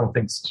most important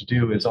things to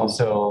do is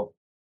also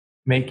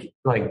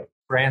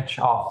branch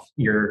off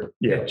your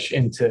pitch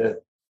into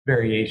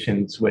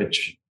variations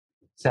which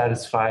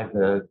satisfy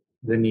the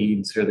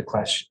needs or the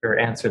question or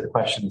answer the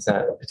questions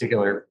that a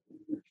particular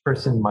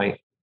person might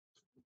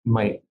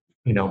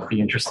be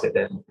interested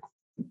in.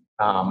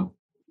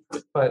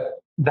 But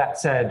that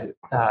said,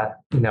 I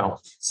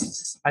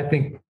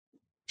think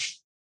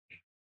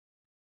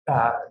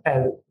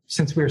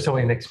since we were so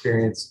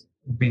inexperienced,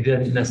 we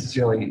didn't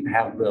necessarily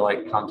have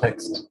the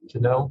context to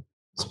know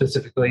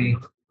specifically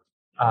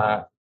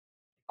a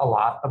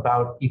lot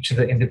about each of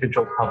the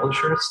individual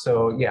publishers.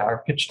 So yeah,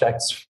 our pitch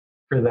decks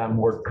for them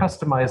were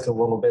customized a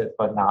little bit,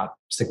 but not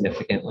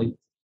significantly.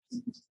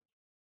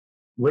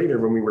 Later,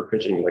 when we were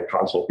pitching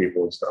console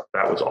people and stuff,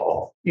 that was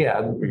all.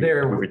 Yeah, we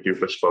would do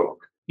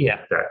bespoke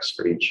decks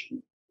for each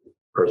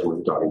person we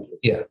were talking to.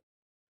 Yeah.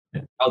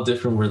 How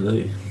different were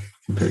they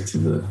compared to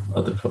the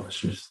other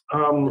publishers?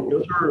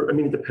 Those were. I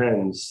mean, it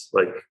depends.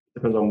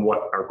 Depends on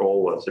what our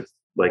goal was. If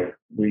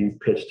we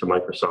pitched to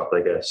Microsoft,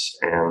 I guess,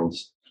 and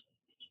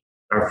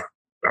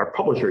our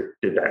publisher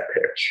did that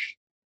pitch.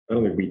 I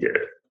don't think we did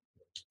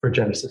for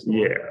Genesis.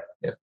 Yeah.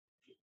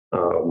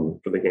 For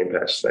the Game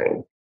Pass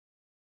thing.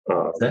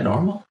 Is that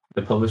normal?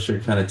 The publisher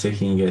kind of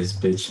taking you guys'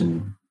 pitch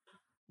and...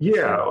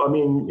 Yeah, I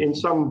mean,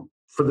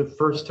 for the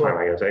first time,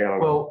 I guess. I don't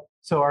know. Well,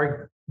 so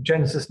our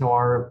Genesis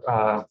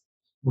Noir,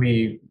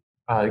 we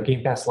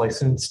Game Pass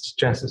licensed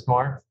Genesis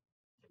Noir,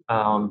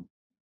 and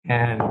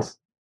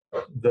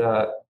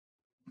that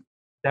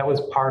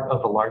was part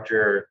of a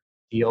larger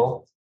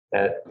deal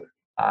that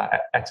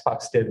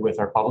Xbox did with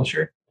our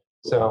publisher.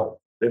 So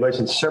they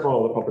licensed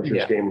several of the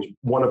publishers' games,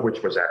 one of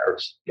which was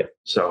ours. Yeah.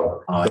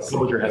 So the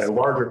publisher had a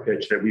larger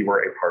pitch that we were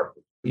a part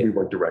of. We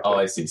weren't directly. Oh,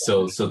 I see.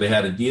 So they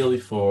had a deal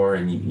before,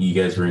 and you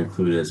guys were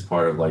included as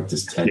part of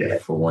this tender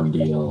for one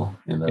deal,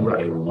 and then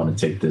we want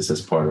to take this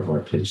as part of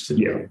our pitch to.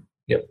 Yeah.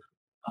 Yep.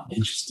 Oh,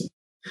 interesting.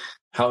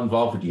 How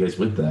involved were you guys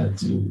with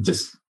that?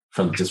 Just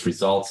from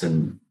results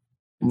and.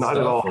 Not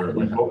at all.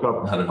 We woke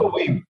up.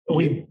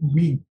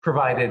 We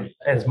provided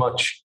as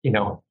much,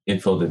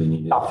 info that they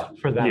needed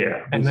for them.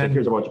 Yeah, and then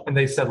and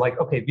they said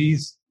okay,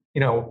 these,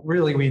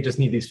 really we just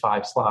need these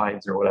 5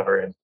 slides or whatever.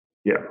 And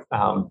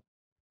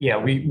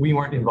we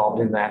weren't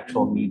involved in the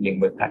actual meeting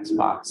with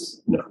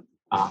Xbox. No.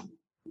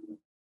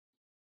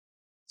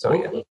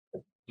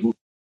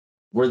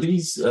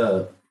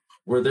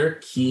 Were there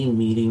key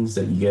meetings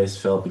that you guys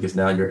felt, because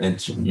now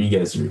you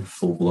guys are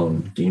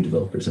full-blown game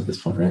developers at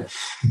this point, right?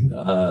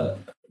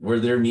 Were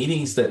there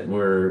meetings that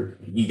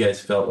you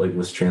guys felt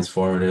was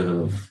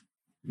transformative of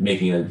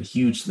making a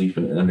huge leap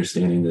in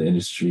understanding the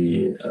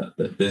industry,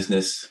 the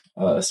business,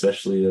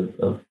 especially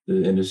of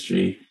the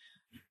industry?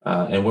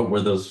 And what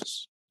were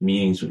those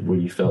meetings where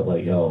you felt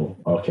oh,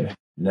 okay,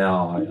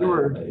 now I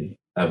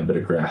have a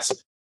better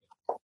grasp?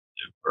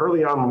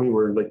 Early on, when we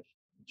were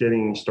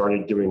getting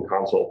started doing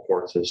console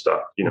ports and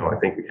stuff, I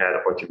think we had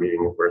a bunch of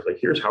meetings where it's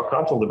here's how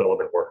console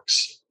development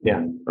works.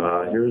 Yeah.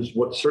 Here's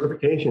what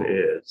certification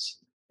is.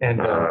 And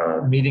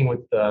meeting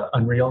with the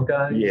Unreal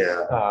guys.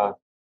 Yeah.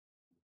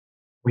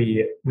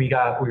 We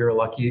were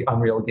lucky.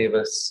 Unreal gave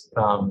us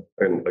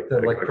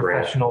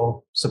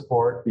professional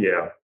support.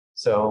 Yeah.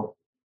 So,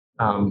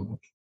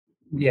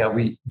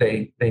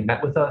 they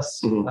met with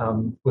us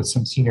with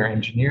some senior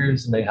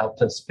engineers, and they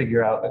helped us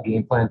figure out a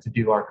game plan to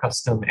do our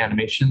custom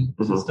animation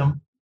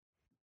system.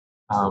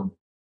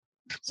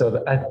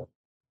 So that's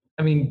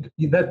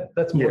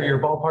more your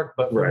ballpark,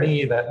 but for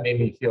me, that made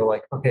me feel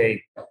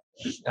okay,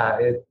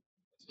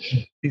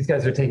 these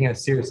guys are taking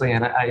us seriously,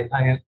 and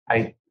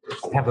I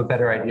have a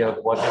better idea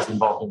of what is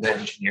involved in the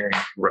engineering.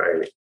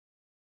 Right.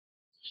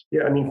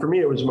 Yeah, I mean, for me,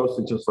 it was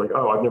mostly just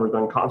I've never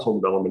done console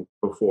development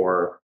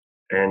before,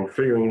 and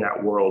figuring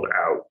that world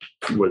out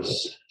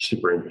was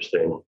super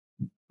interesting.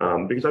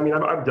 Because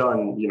I've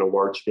done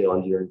large scale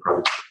engineering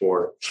projects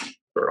before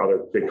for other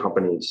big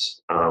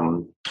companies,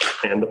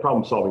 and the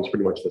problem solving is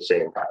pretty much the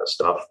same kind of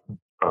stuff.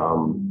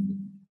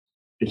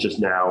 It's just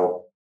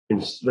now, I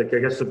guess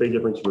the big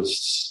difference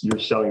was you're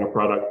selling a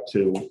product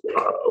to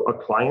a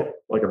client,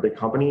 like a big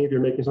company, if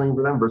you're making something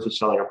for them, versus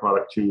selling a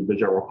product to the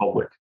general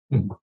public.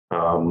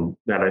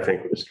 That I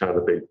think is kind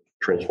of the big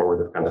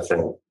transformative kind of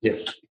thing. Yeah.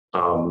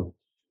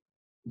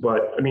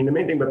 But the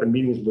main thing about the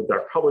meetings with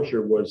our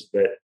publisher was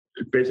that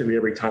basically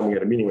every time we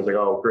had a meeting, it was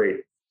oh,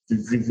 great.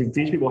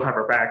 These people have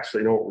our backs.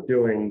 They know what we're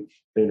doing.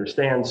 They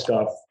understand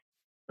stuff.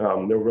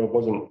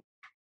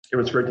 It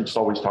was great to just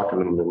always talk to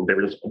them, and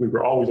we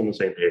were always on the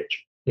same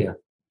page. Yeah.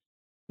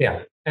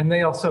 Yeah. And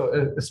they also,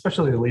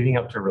 especially leading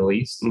up to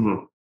release,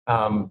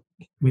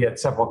 we had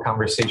several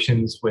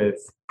conversations with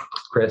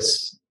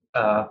Chris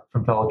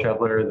from Fellow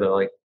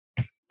Traveler,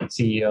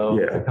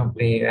 CEO of the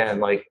company, and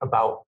like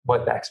about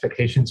what the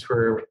expectations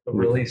for the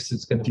release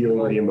is going to be dealing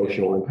like. with the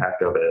emotional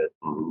impact of it,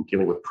 and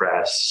dealing with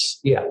press.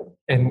 Yeah,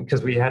 and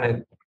because we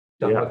hadn't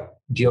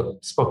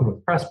spoken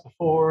with press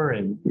before,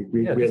 and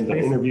we hadn't done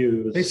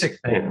interviews, basic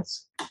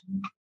things.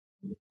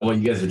 Well,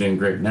 you guys are doing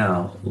great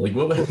now. Like,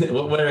 what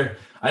were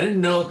I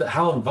didn't know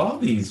how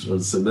involved these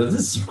was. So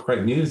this is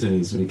quite news to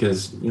me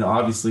because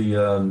obviously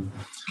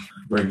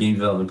we're a game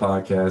development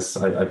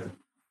podcast. I've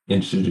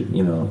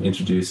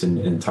introduced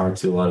and talked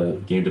to a lot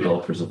of game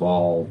developers of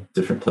all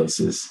different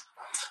places,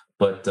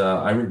 but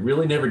I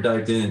really never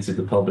dived into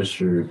the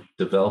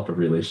publisher-developer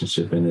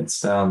relationship, and it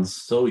sounds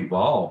so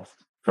evolved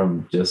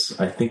from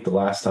just. I think the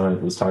last time I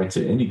was talking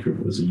to Indie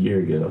Group was a year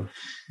ago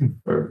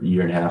or a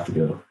year and a half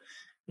ago.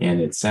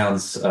 And it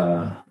sounds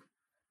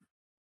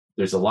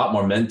there's a lot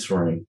more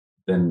mentoring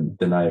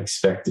than I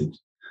expected,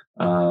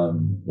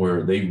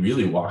 where they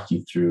really walk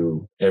you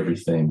through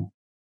everything.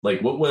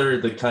 Like, what were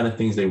the kind of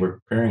things they were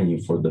preparing you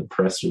for the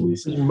press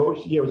release? It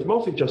was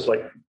mostly just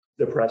like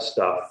the press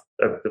stuff.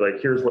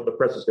 Like, here's what the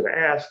press is going to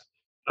ask.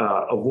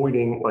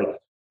 Avoiding, like,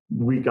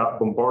 we got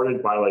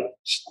bombarded by like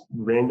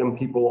random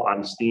people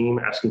on Steam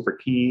asking for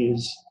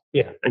keys.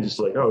 Yeah. And just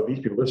like, oh, these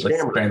people are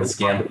scammers. Trying to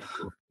scam.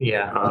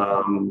 Yeah.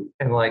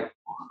 And like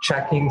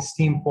checking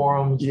Steam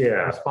forums,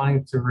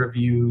 responding to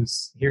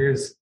reviews.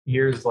 Here's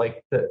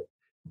like the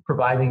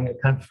providing a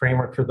kind of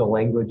framework for the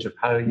language of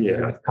how you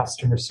do with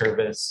customer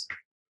service.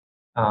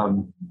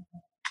 And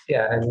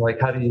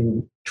like how do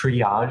you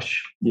triage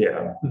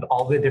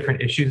all the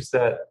different issues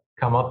that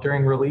come up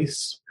during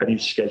release? How do you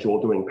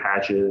schedule doing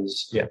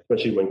patches? Yeah.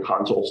 Especially when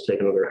consoles take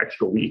another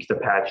extra week to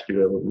patch, do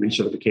the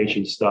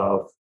recertification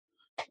stuff.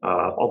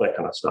 All that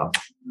kind of stuff.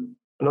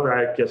 Another,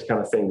 I guess,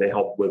 kind of thing they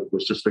helped with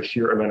was just the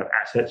sheer amount of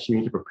assets you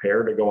need to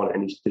prepare to go on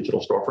any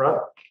digital storefront.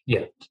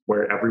 Yeah.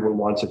 Where everyone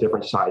wants a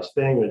different size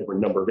thing, a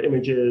different number of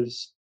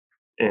images,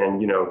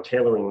 and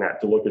tailoring that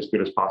to look as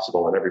good as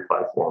possible on every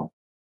platform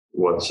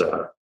was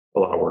a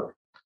lot of work.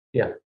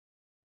 Yeah.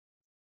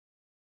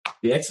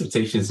 The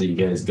expectations that you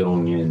guys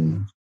going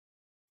in,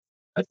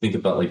 I think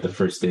about like the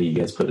first day you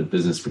guys put a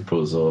business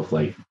proposal of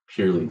like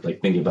purely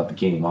like thinking about the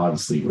game,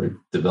 obviously we're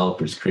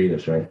developers,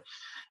 creatives, right?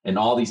 And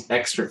all these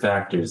extra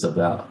factors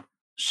about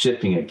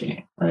shipping a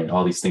game, right?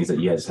 All these things that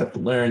you guys have to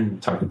learn,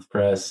 talking to the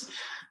press,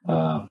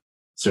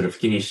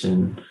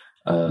 certification.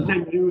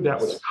 I knew that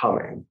was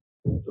coming.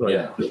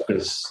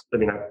 Because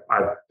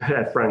I've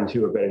had friends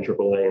who have been in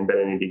AAA and been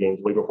in indie games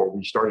way before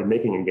we started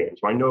making in games.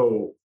 So I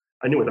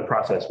knew what the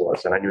process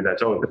was, and I knew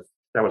that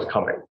was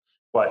coming.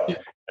 But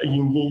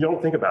you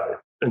don't think about it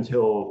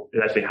until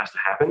it actually has to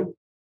happen.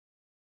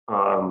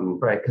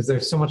 Right, because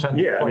there's so much on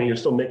you're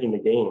still making the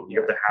game.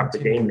 You have to have the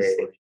game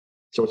made.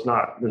 So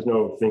there's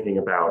no thinking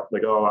about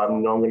like,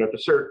 I'm going to have to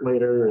cert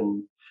later.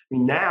 And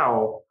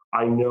now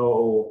I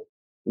know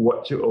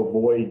what to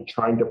avoid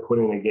trying to put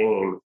in a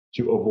game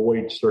to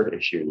avoid cert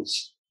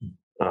issues.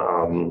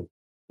 What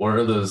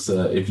are those,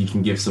 if you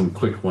can give some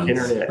quick ones?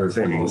 Internet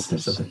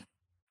things.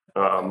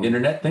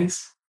 Internet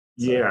things?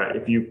 Yeah,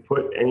 if you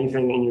put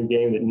anything in your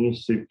game that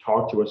needs to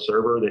talk to a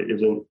server that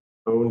isn't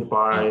owned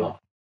by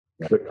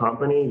the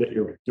company that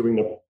you're doing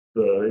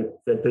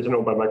that isn't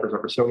owned by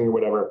Microsoft or Sony or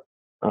whatever,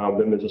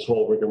 then there's this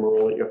whole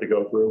rigmarole that you have to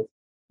go through.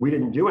 We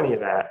didn't do any of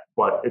that,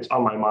 but it's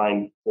on my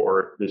mind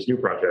for this new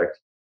project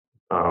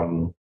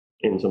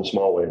in some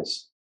small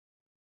ways.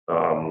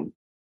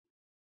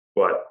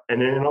 And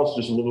then also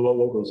just a little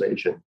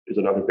localization is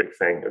another big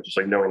thing. Just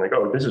like knowing like,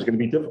 this is going to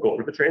be difficult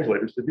for the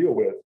translators to deal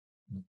with.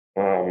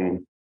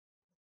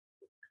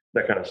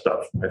 That kind of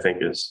stuff, I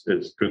think, is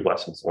good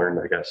lessons learned,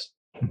 I guess.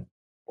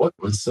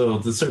 So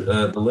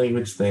the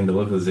language thing, the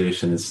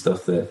localization is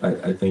stuff that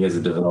I think as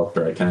a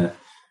developer, I kind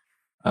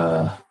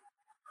of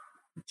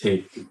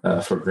take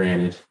for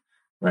granted,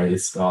 right?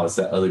 It's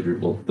that other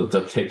group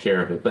they'll take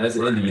care of it. But as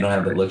an indie, you don't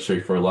have that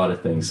luxury for a lot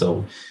of things.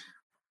 So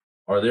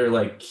are there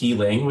like key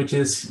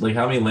languages? Like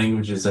how many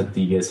languages that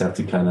you guys have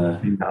to kind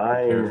of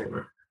prepare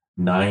for?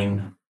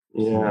 9?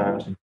 Yeah.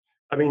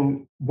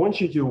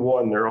 Once you do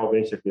one, they're all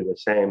basically the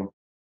same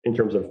in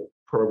terms of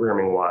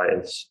programming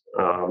wise,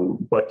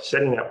 but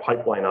setting that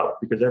pipeline up,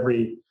 because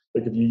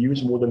if you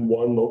use more than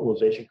one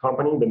localization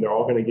company, then they're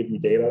all going to give you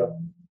data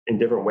in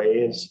different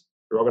ways.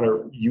 They're all going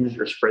to use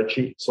your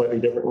spreadsheet slightly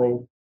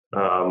differently.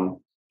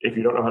 If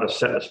you don't know how to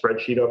set a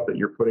spreadsheet up that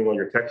you're putting all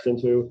your text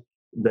into,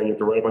 then you have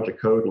to write a bunch of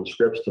code and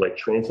scripts to like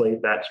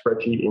translate that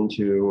spreadsheet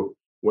into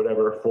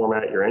whatever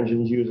format your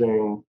engine's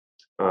using.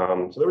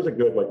 So there was a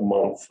good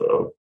month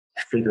of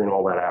figuring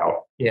all that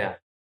out. Yeah.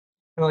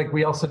 And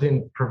we also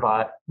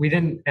we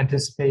didn't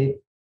anticipate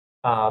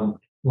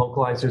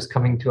localizers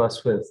coming to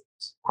us with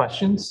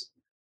questions.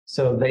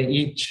 So they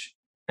each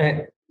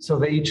kind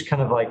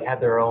of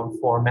had their own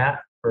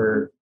format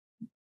for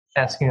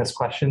asking us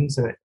questions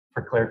and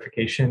for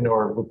clarification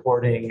or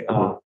reporting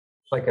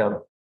like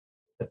a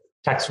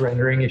text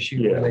rendering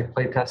issue when they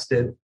play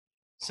tested.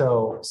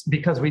 So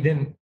because we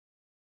didn't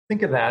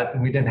think of that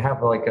and we didn't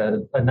have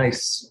a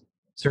nice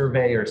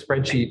survey or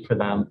spreadsheet for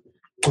them,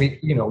 we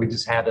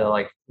just had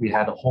we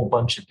had a whole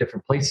bunch of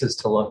different places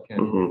to look,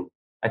 and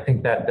I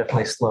think that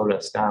definitely slowed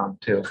us down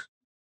too.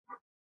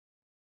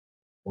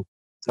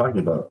 Talking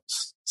about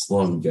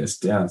slowing you guys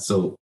down.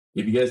 So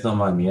if you guys don't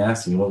mind me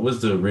asking, what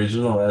was the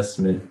original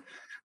estimate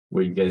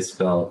where you guys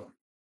felt,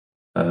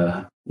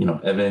 Evan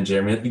and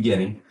Jeremy at the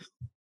beginning,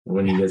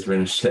 when you guys were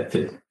going to ship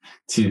it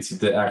to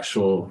the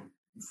actual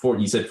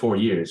you said 4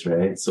 years,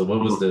 right? So what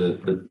was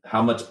the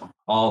how much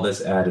all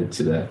this added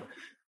to that?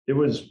 It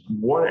was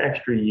 1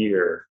 extra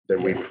year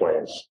than we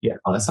planned. Yeah.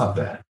 Oh, that's not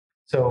bad.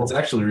 So it's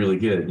actually really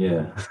good.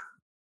 Yeah.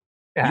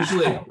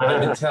 Usually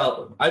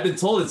I've been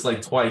told it's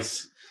like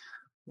twice.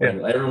 Yeah.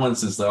 Everyone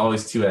says like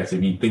always 2x.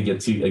 If you think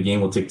a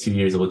game will take 2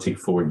 years, it will take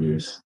 4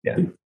 years. Yeah.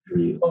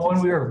 Well,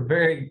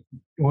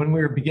 when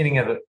we were beginning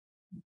at the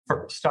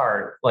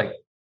start, like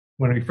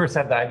when we first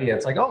had the idea,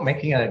 it's like,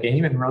 making a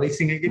game and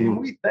releasing a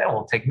game, that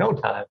will take no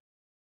time.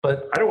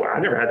 But I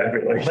never had that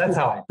feeling. That's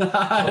how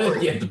I'll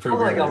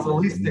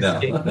release this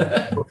game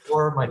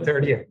before my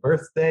 30th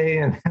birthday,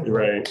 and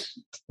right.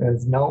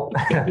 No,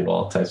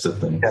 all types of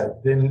things. Yeah,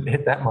 didn't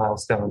hit that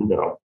milestone.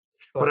 No,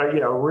 but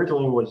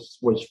originally was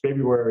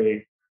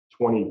February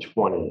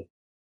 2020.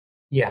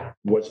 Yeah,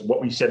 was what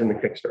we said in the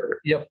Kickstarter.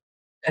 Yep,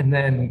 and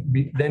then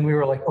we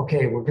were like,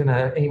 okay, we're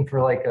gonna aim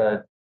for like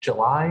a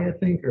July, I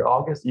think, or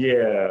August.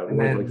 Yeah, and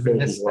then we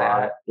missed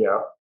that. Yeah,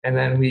 and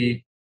then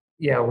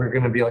we're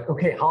going to be like,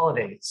 okay,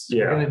 holidays.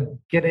 Yeah. We're going to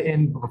get it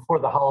in before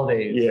the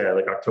holidays. Yeah,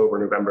 like October,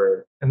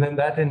 November. And then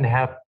that didn't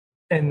happen.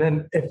 And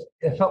then it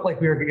felt like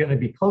we were going to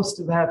be close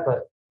to that,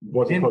 but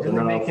we didn't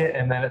really make it.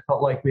 And then it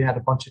felt like we had a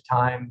bunch of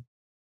time.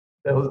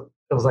 It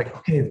was like,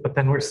 okay, but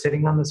then we're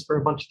sitting on this for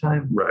a bunch of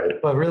time.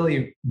 Right. But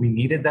really, we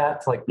needed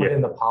that to put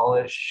in the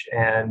polish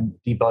and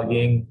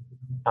debugging.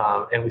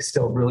 And we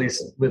still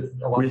released with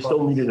a lot. We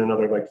still needed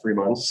another 3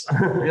 months.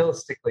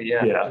 Realistically,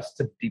 yeah, just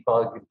to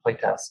debug and play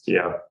test.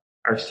 Yeah.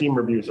 Our Steam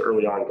reviews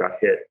early on got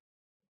hit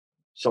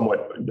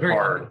somewhat very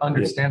hard.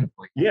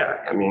 Understandably. Yeah.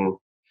 I mean,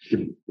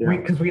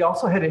 because we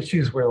also had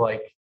issues where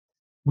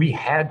we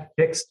had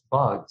fixed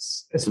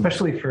bugs,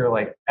 especially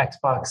for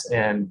Xbox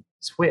and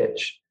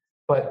Switch,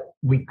 but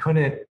we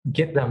couldn't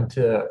get them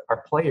to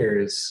our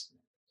players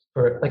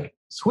for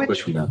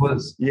Switch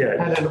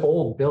had an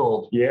old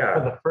build for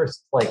the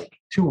first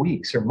 2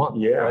 weeks or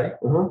month, right?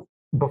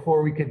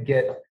 Before we could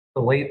get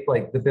the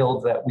the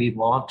builds that we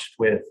launched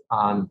with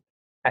on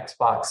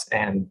Xbox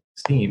and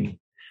Steam.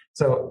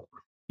 So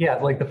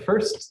the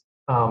first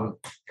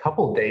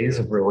couple days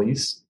of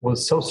release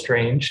was so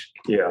strange.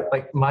 Yeah.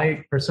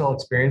 My personal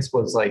experience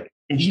was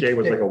each day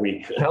was a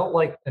week. Felt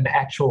like an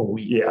actual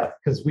week. Yeah.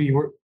 Because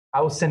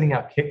I was sending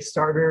out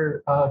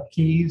Kickstarter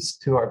keys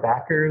to our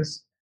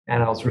backers,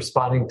 and I was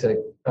responding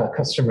to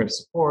customer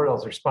support. I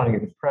was responding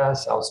to the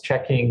press. I was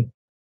checking,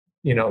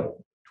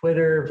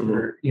 Twitter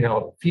for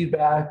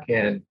feedback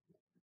and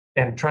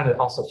trying to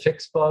also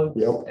fix bugs.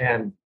 Yep.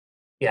 And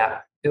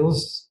it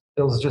was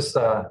just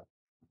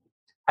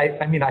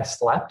I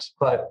slept,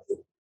 but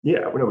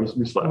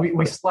we slept.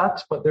 We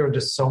slept, but there was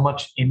just so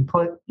much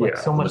input,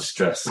 so much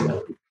stress.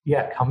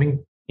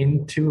 Coming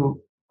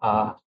into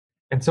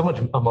and so much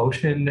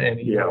emotion and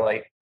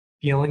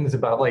feelings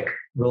about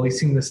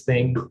releasing this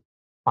thing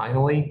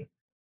finally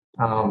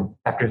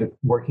after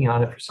working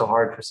on it for so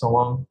hard for so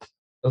long.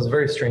 It was a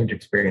very strange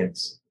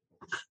experience.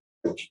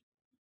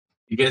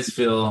 You guys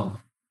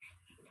feel?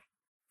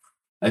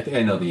 I think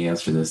I know the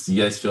answer to this. Do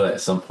you guys feel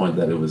at some point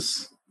that it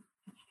was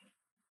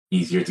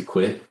easier to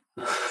quit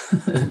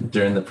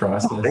during the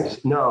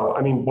process? No.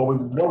 I mean,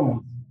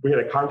 we had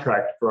a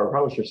contract for our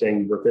publisher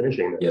saying we're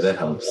finishing this. Yeah, that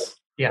helps.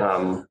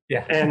 Yeah.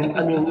 And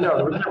I mean, no,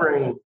 there was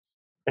never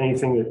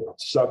anything that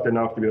sucked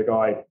enough to be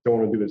I don't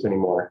want to do this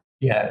anymore.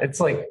 Yeah. It's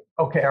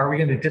okay, are we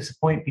going to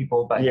disappoint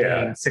people by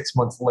being 6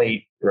 months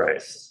late?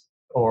 Right.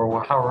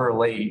 Or however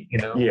late,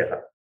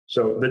 Yeah.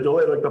 So the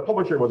delay, the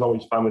publisher was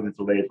always fine with the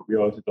delays, but we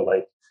always had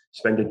to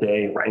spend a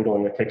day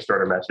wrangling a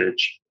Kickstarter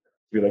message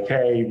to be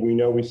hey, we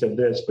know we said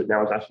this, but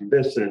now it's actually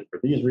this, and it's for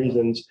these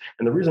reasons.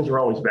 And the reasons are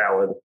always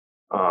valid.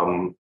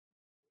 And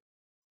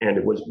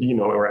it was,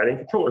 we're adding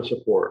controller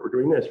support, we're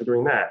doing this, we're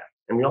doing that.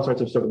 And we also had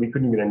some stuff that we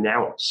couldn't even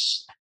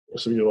announce.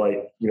 So we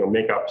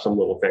make up some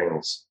little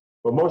things.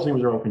 But mostly it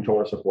was around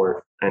controller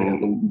support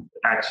and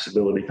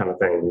accessibility kind of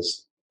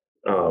things.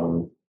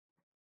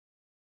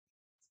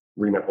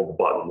 Remappable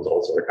buttons,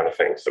 all sort of kind of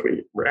things that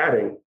we were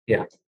adding.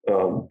 Yeah.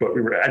 But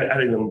we were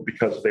adding them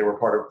because they were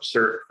part of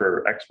cert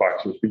for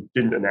Xbox, which we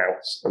didn't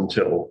announce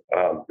until,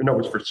 it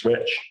was for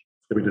Switch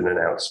that we didn't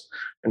announce.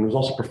 And there was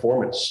also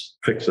performance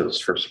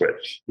fixes for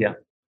Switch. Yeah.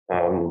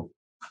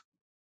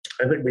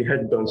 I think we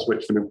had done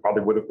Switch that we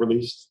probably would have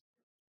released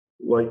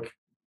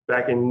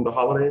back in the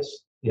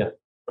holidays. Yeah.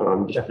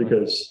 Just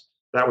because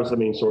that was the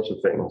main source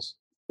of things,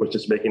 was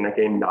just making that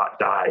game not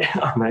die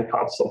on that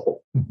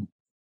console.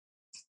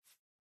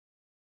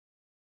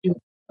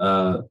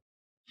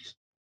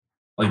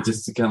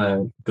 Just to kind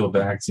of go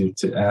back to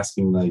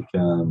asking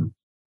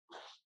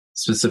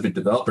specific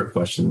developer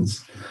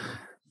questions.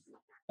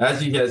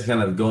 As you guys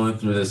kind of going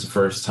through this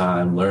first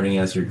time, learning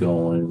as you're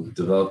going,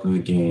 developing the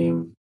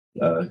game,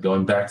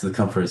 going back to the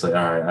comfort. It's like,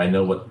 all right, I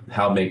know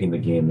how making the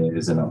game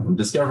is, and I'm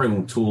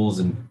discovering tools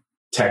and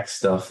tech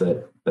stuff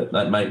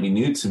that might be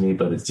new to me,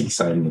 but it's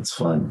exciting, it's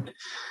fun.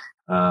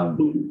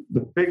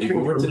 The big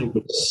thing for me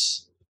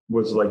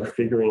was like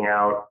figuring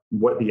out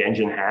what the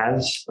engine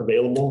has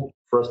available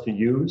for us to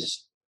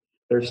use.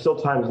 There's still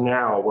times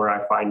now where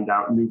I find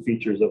out new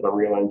features of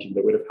Unreal Engine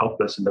that would have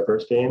helped us in the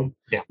first game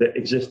that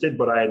existed,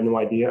 but I had no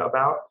idea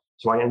about.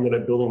 So I ended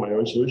up building my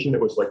own solution. It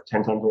was like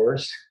 10 times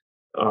worse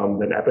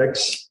than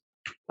Epic's.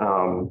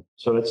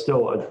 So that's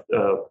still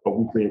a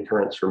weekly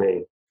occurrence for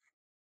me.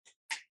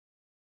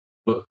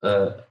 But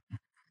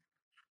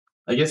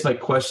I guess my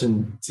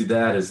question to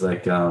that is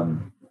like,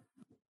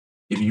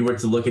 if you were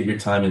to look at your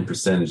time in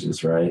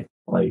percentages, right?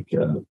 Like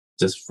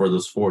just for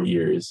those 4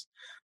 years,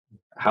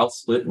 how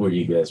split were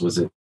you guys? Was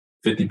it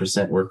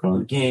 50% working on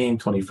the game,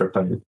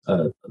 25%,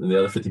 the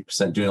other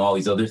 50% doing all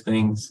these other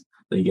things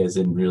that you guys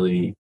didn't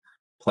really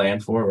plan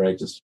for, right?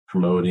 Just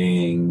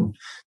promoting,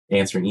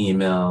 answering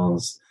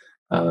emails,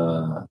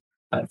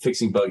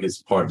 fixing bugs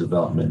is part of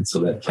development, so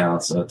that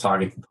counts.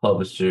 Talking to the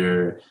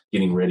publisher,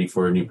 getting ready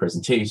for a new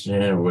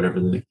presentation, or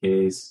whatever the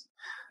case.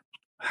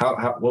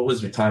 What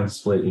was your time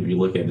split if you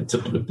look at a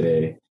typical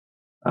day?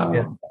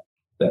 What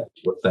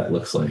that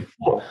looks like.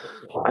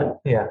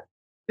 Yeah,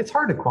 it's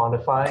hard to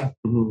quantify.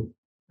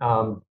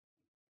 Mm-hmm.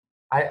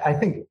 I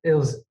think it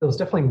was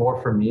definitely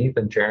more for me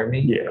than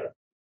Jeremy. Yeah,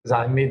 because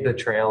I made the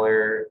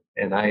trailer,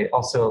 and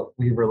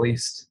we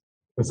released,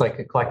 it was like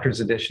a collector's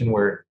edition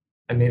where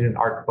I made an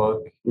art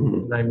book,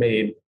 and I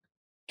made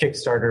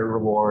Kickstarter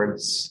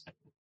rewards.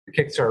 The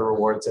Kickstarter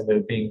rewards ended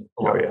up being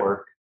a lot of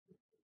work.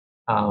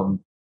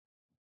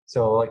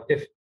 So like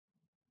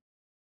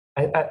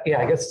I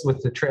guess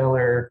with the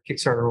trailer,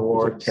 Kickstarter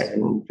rewards, like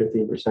 10,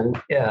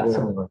 15%. Yeah,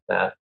 something like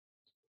that.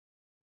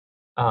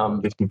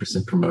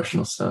 15%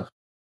 promotional stuff.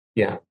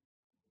 Yeah.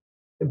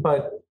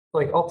 But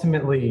like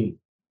ultimately,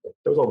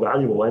 it was all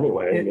valuable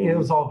anyway. It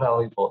was all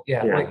valuable.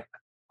 Yeah. Like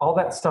all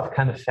that stuff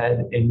kind of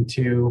fed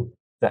into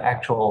the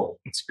actual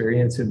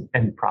experience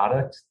and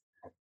product.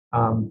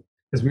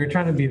 Because we were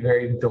trying to be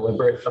very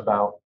deliberate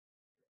about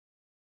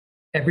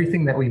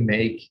everything that we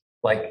make,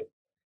 like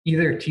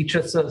either teach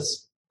us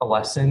a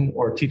lesson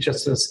or teach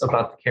us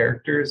about the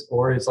characters,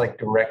 or is like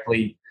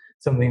directly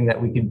something that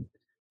we could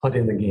put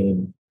in the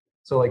game.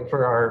 So like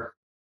for our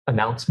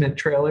announcement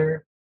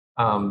trailer,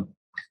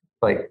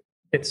 like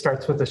it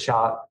starts with a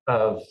shot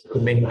of the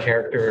main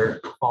character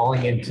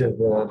falling into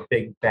the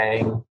Big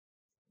Bang,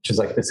 which is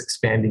like this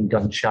expanding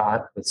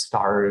gunshot with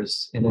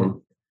stars in it.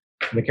 And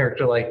the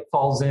character like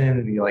falls in,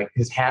 and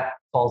his hat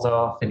falls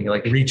off, and he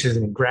like reaches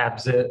and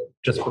grabs it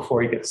just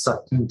before he gets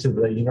sucked into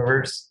the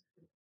universe.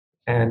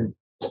 And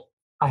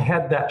I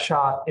had that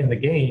shot in the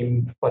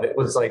game, but it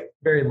was like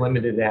very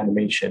limited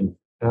animation.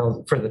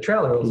 And for the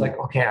trailer, I was like,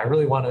 okay, I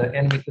really want to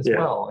animate this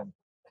well. And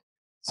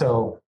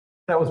so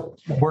that was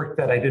work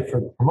that I did for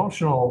the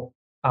promotional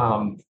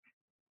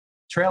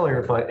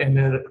trailer, but it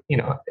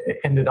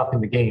ended up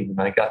in the game,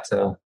 and I got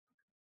to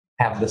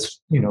have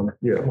this,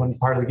 one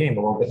part of the game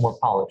a little bit more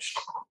polished.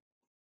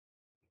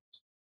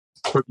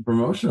 For the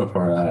promotional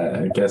part,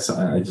 I guess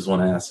I just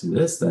want to ask you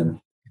this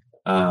then,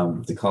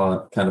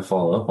 to kind of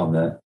follow up on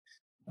that.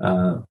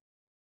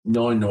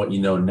 Knowing what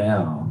you know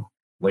now,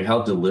 like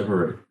how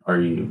deliberate are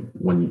you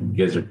when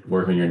you guys are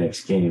working on your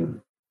next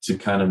game to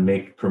kind of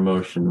make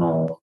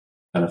promotional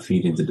kind of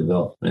feed into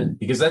development?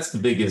 Because that's the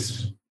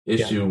biggest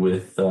issue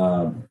with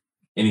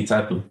any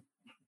type of,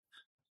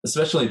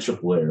 especially in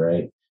AAA,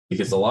 right?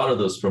 Because a lot of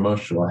those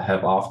promotional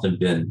have often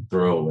been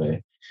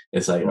throwaway.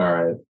 It's like, all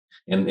right,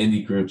 and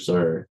indie groups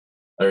are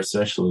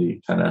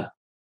especially kind of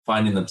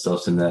finding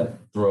themselves in that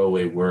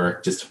throwaway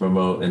work just to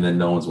promote, and then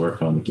no one's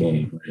working on the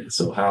game. Right?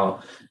 So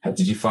how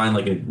did you find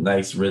like a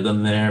nice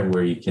rhythm there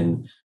where you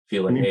can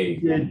feel like, hey,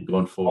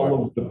 going forward?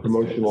 All of the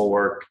promotional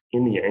work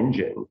in the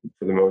engine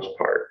for the most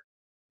part.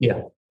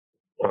 Yeah.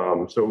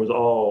 So it was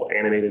all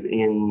animated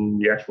in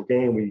the actual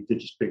game. We did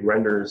just big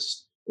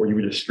renders where you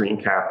would just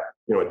screen cap,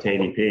 at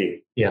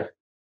 1080p. Yeah.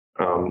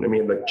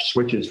 Like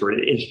switches for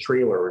each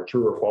trailer or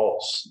true or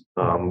false.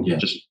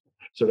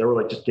 So there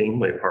were like just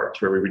gameplay parts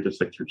where we would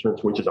just like turn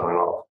switches on and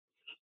off.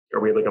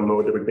 Or we had like a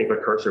mode that would make the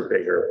cursor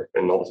bigger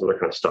and all this other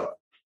kind of stuff.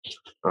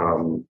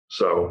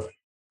 So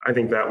I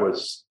think that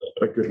was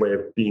a good way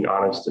of being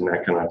honest in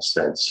that kind of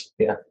sense.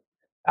 Yeah.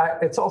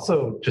 It's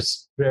also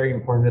just very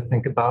important to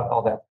think about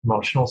all that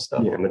promotional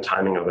stuff. Yeah, and the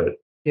timing of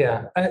it.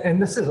 Yeah. And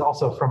this is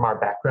also from our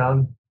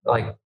background,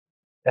 like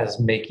as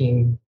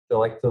making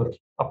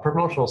a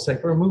promotional site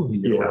for a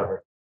movie or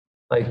whatever.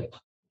 Like,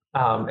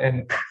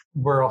 and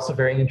we're also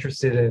very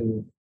interested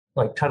in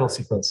like title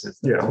sequences.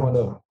 That's one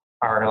of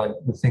our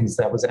the things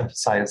that was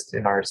emphasized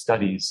in our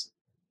studies.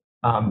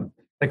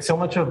 Like so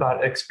much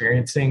about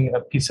experiencing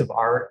a piece of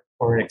art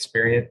or an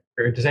experience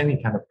or just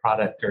any kind of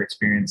product or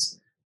experience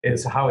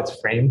is how it's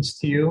framed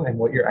to you and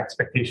what your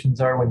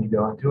expectations are when you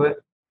go into it.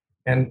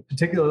 And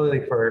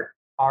particularly for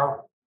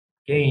our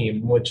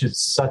game, which is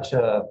such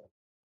a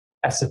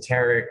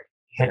esoteric,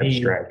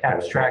 heady,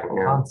 abstract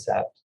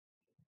concept,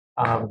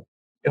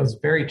 it was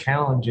very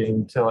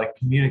challenging to like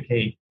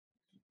communicate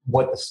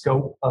what the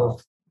scope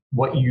of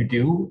what you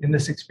do in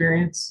this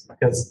experience,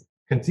 because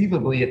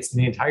conceivably it's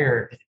the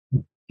entire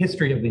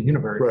history of the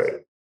universe.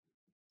 Right.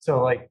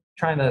 So like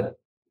trying to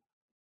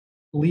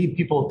lead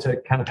people to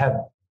kind of have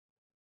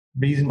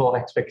reasonable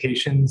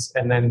expectations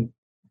and then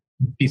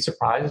be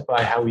surprised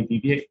by how we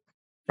deviate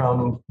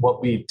from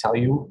what we tell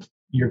you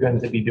you're going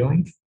to be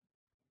doing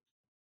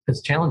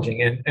is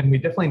challenging. And we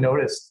definitely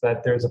noticed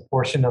that there's a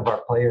portion of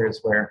our players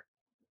where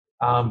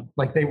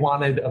like they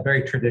wanted a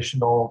very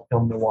traditional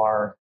film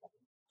noir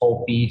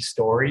pulpy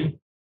story,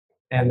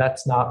 and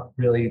that's not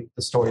really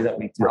the story that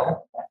we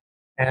tell.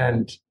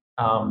 And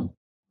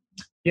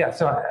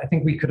so I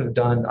think we could have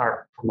done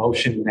our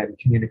promotion and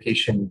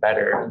communication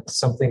better. It's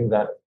something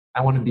that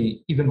I want to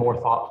be even more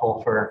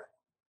thoughtful for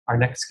our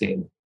next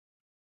game.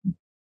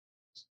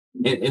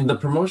 In the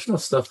promotional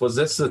stuff, was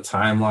this a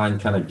timeline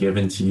kind of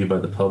given to you by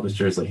the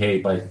publishers? Like, hey,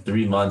 by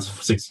 3 months,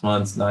 6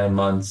 months, 9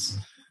 months,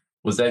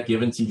 was that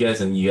given to you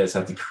guys and you guys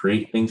have to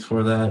create things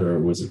for that? Or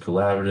was it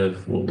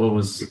collaborative? What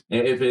was,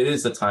 if it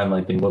is a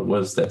timeline thing, what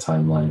was that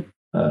timeline?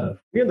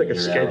 We had like a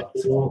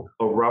schedule,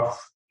 a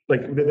rough,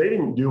 like they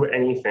didn't do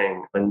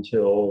anything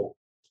until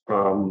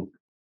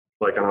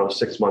like, I don't know,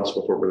 6 months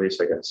before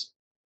release, I guess.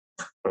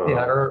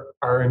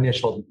 Our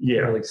initial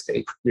release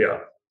stage. Yeah.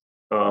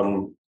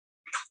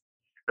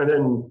 And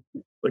then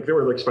like there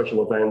were like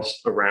special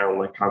events around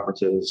like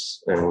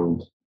conferences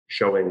and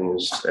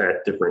showings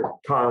at different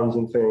cons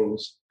and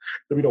things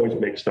that we'd always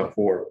make stuff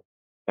for.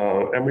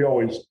 And we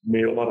always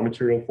made a lot of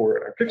material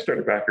for our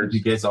Kickstarter backers.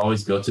 Did you guys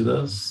always go to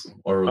those,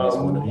 or was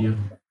one of you?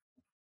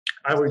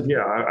 I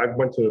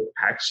went to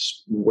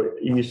PAX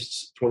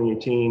East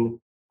 2018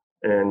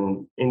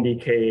 and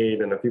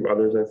Indiecade and a few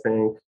others, I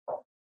think.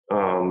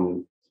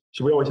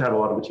 So we always had a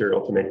lot of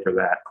material to make for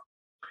that.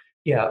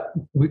 Yeah,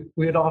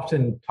 we'd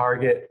often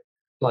target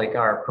like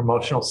our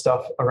promotional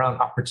stuff around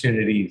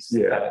opportunities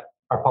that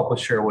our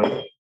publisher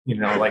would,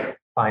 like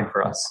find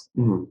for us.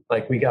 Mm-hmm.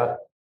 Like we got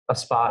a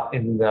spot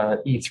in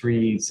the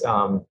E3's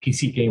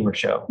PC Gamer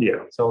show.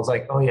 Yeah. So I was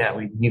like, oh yeah,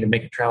 we need to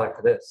make a trailer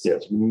for this.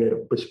 Yes, we made a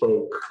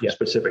bespoke,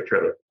 specific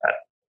trailer for that.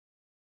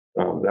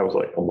 That was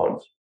like a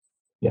month.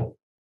 Yeah.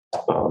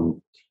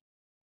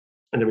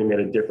 And then we made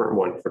a different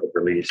one for the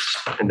release.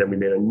 And then we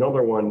made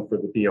another one for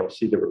the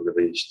DLC that were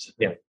released.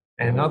 Yeah.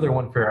 And another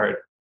one for our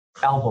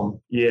album.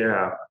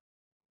 Yeah.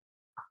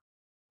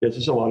 It's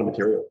just a lot of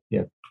material.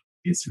 Yeah.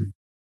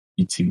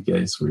 You two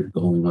guys were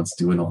the only ones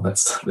doing all that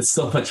stuff. It's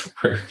so much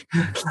work.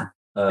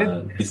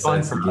 It's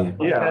fun for me.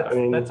 Yeah.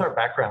 That's our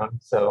background.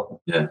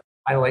 So yeah.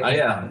 I like it.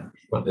 Yeah.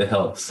 It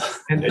helps.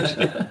 And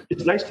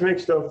it's nice to make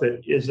stuff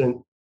that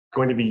isn't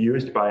going to be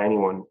used by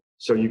anyone.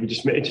 So you could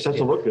just make it just has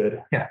to look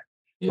good. Yeah.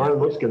 As long as it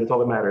looks good, that's all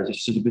that matters.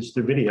 It's just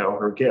a video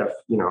or a GIF,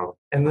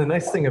 And the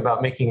nice thing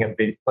about making a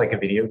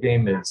video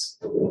game is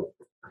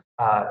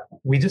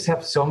we just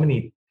have so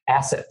many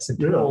assets and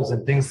tools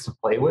and things to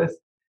play with.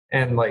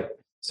 And like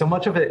so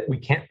much of it we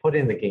can't put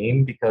in the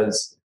game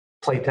because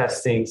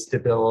playtesting,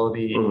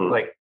 stability,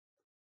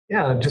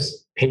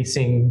 just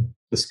pacing,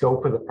 the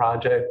scope of the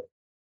project.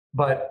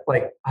 But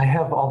like I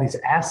have all these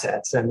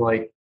assets and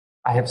like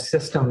I have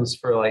systems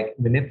for like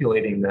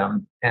manipulating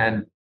them,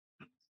 and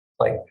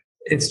like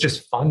it's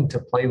just fun to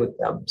play with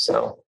them.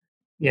 So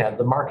yeah,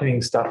 the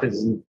marketing stuff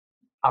is an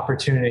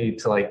opportunity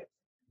to like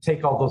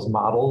take all those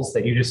models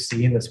that you just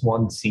see in this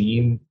one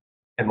scene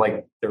and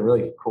like they're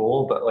really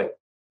cool, but like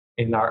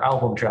in our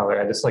album trailer,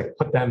 I just like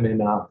put them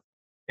in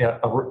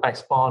I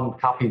spawn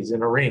copies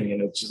in a ring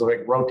and it just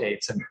like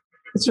rotates and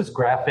it's just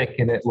graphic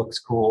and it looks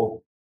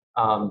cool.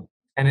 And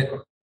it,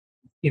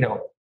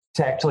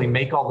 to actually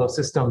make all those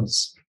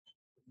systems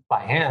by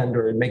hand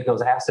or make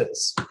those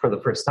assets for the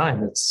first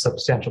time, it's a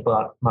substantial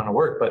amount of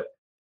work. But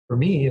for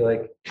me,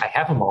 like I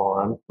have them all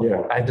on.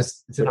 Yeah.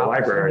 It's an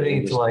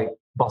opportunity to like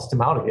bust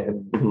them out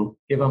again,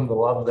 give them the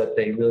love that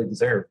they really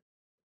deserve.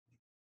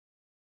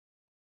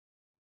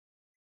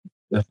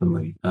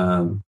 Definitely.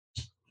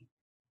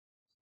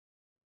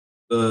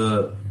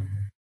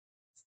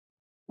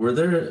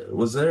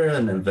 Was there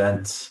an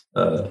event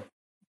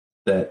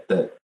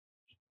that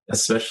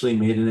especially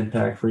made an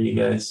impact for you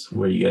guys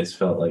where you guys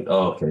felt like,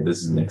 oh, okay, this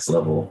is next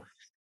level.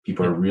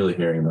 People are really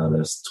hearing about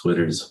us.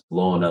 Twitter's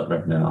blowing up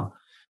right now.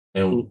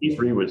 And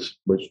E3 was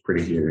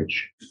pretty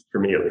huge for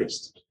me, at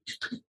least.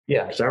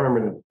 Yeah. Because I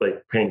remember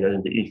like paying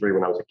attention to E3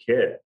 when I was a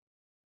kid.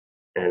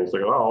 And it's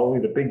like, oh, only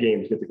the big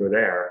games get to go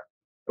there.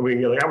 I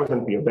mean, I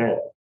wasn't at the event,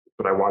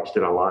 but I watched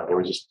it online. It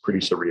was just pretty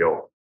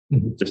surreal.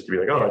 Just to be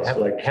like, oh, it's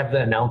have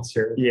the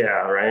announcer.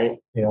 Yeah, right.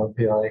 Be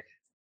like.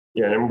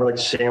 Yeah, and we're like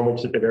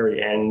sandwiched at the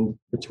very end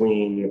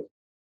between,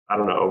 I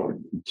don't know,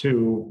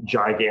 two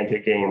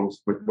gigantic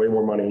games with way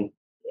more money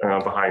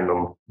behind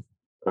them.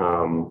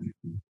 And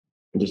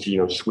just,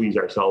 squeeze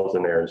ourselves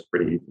in there was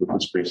pretty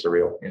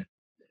surreal. Yeah.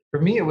 For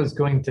me, it was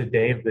going to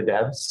Day of the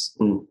Devs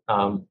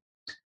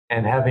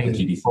and having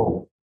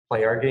people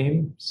play our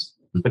games,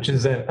 which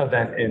is an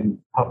event in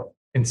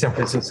San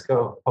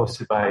Francisco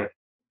hosted by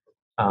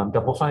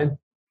Double Fine.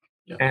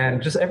 Yeah.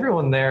 And just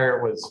everyone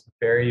there was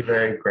very,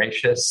 very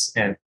gracious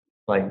and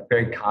like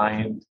very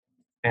kind.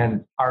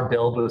 And our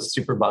build was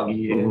super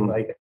buggy and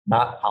like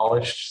not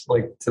polished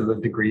like to the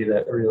degree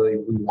that really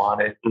we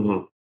wanted.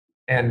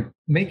 And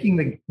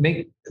making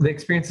the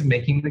experience of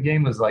making the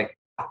game was like,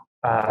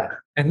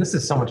 and this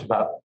is so much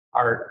about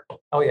art.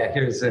 Oh yeah,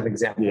 here's an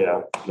example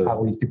of how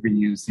we could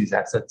reuse these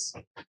assets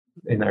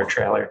in our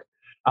trailer.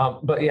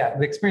 But yeah,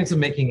 the experience of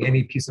making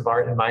any piece of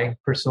art in my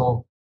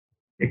personal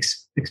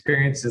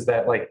experience is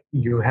that like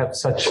you have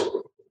such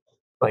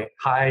like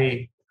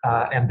high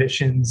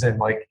ambitions and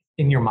like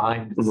in your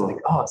mind it's like,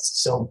 oh,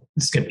 this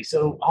is gonna be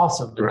so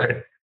awesome,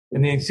 right?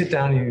 And then you sit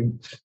down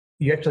and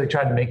you actually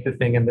try to make the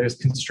thing, and there's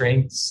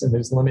constraints and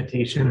there's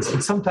limitations,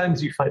 and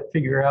sometimes you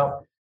figure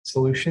out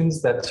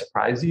solutions that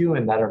surprise you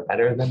and that are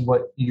better than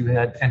what you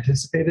had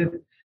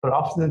anticipated. But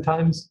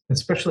oftentimes,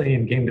 especially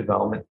in game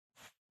development,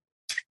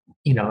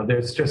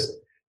 there's just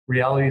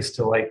realities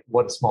to like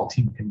what a small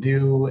team can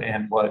do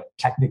and what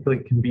technically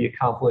can be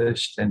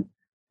accomplished, and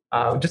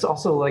just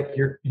also like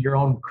your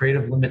own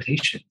creative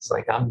limitations.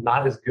 Like I'm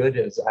not as good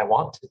as I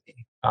want to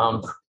be.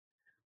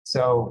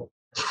 So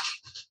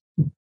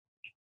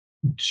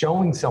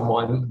showing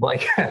someone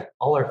like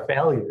all our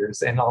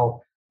failures and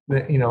all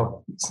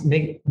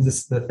make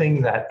this the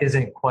thing that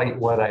isn't quite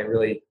what I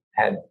really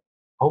had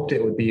hoped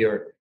it would be,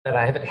 or that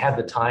I haven't had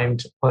the time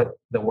to put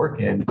the work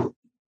in,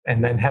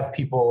 and then have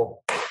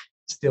people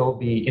still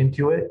be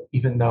into it,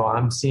 even though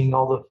I'm seeing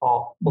all the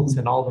faults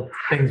and all the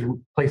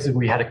places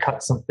we had to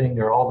cut something,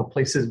 or all the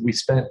places we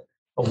spent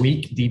a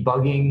week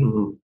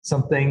debugging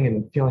something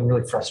and feeling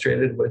really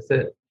frustrated with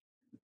it.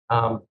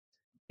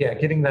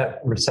 Getting that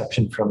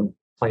reception from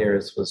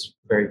players was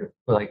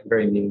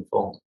very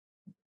meaningful.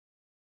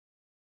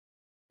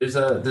 There's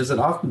an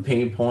often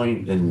pain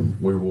point and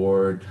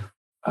reward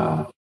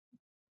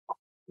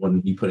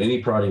when you put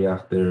any product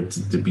out there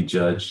to be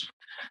judged,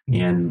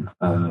 and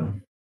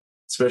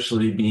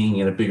especially being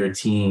in a bigger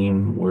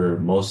team where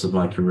most of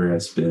my career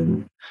has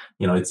been,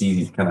 it's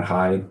easy to kind of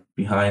hide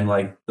behind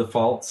like the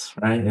faults,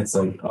 right? It's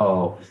like,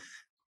 oh,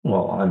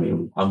 well, I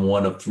mean, I'm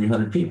one of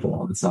 300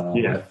 people. It's not all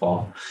my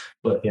fault.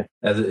 But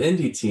as an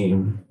indie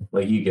team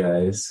like you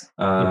guys,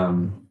 I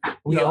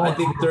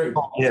think you're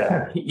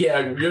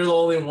the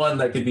only one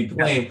that could be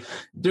blamed.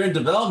 During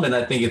development,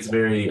 I think it's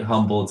very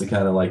humble to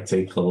kind of like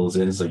take holes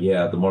in. So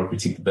the more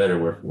critique, the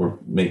better. We're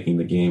making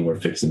the game, we're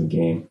fixing the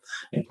game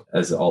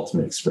as the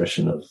ultimate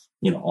expression of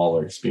all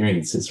our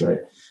experiences, right?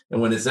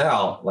 And when it's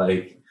out,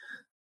 like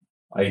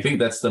I think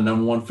that's the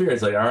number one fear.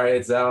 It's like, all right,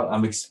 it's out,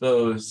 I'm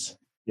exposed.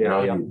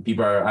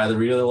 People are either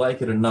really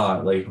like it or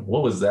not. Like,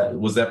 what was that?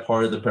 Was that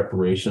part of the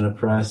preparation of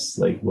press?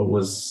 Like, what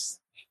was?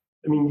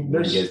 I mean,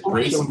 there's you guys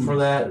bracing for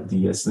that. Do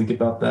you guys think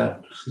about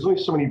that? There's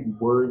only so many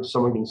words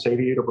someone can say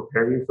to you to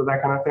prepare you for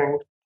that kind of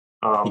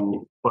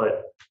thing.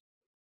 But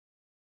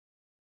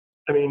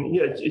I mean,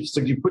 it's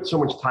like you put so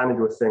much time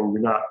into a thing,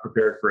 you're not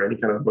prepared for any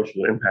kind of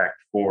emotional impact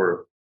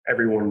for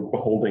everyone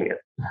beholding it.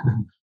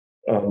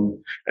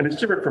 And it's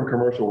different from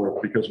commercial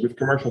work, because with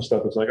commercial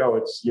stuff, it's like, oh,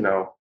 it's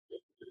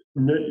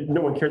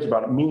no one cares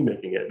about me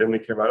making it. They only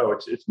care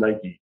about, it's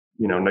Nike.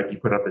 Nike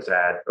put up this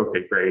ad.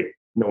 Okay, great.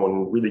 No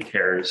one really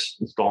cares.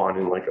 It's gone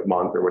in like a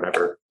month or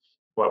whatever.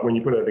 But when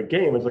you put out a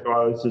game, it's like,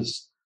 oh,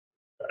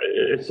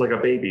 it's like a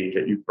baby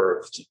that you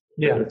birthed.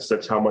 Yeah,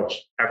 that's how much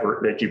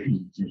effort that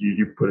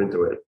you put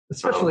into it.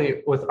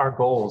 Especially with our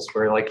goals,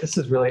 where like this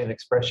is really an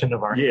expression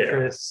of our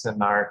interests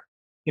and our,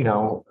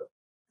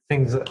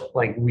 things that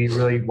like we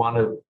really want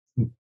to,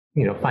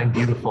 find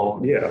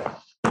beautiful,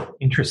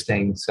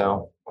 interesting.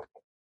 So.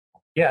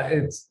 Yeah,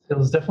 it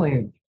was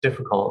definitely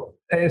difficult.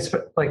 It's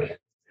like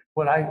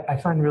what I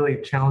find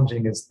really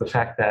challenging is the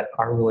fact that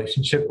our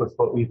relationship with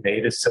what we've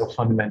made is so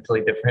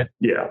fundamentally different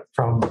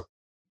from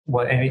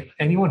what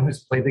anyone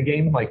who's played the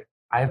game. Like,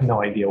 I have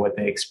no idea what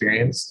they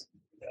experienced.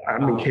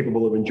 I'm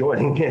incapable of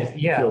enjoying it.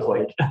 Yeah, feels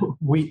like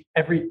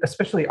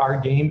especially our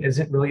game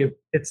isn't really.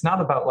 It's not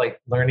about like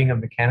learning a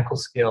mechanical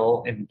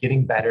skill and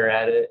getting better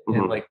at it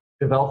and like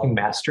developing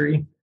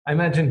mastery. I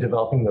imagine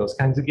developing those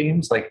kinds of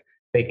games like.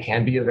 They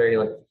can be a very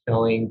like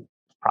fulfilling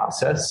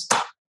process.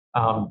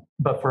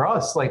 But for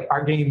us, like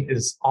our game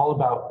is all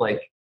about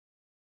like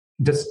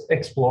just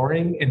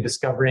exploring and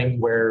discovering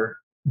where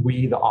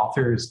we, the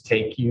authors,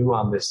 take you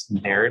on this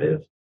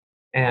narrative.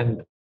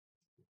 And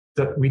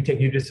we take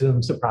you to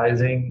some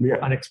surprising,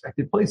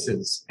 unexpected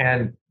places.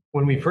 And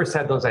when we first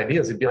had those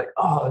ideas, it'd be like,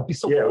 oh, it'd be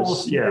so cool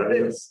to do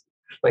this.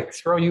 Like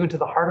throw you into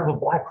the heart of a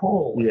black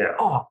hole. Like,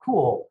 oh,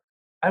 cool.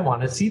 I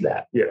want to see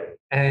that. Yeah.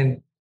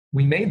 And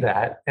we made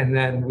that, and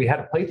then we had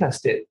to play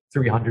test it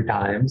 300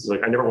 times.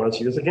 Like, I never want to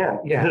see this again.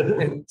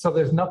 And so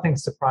there's nothing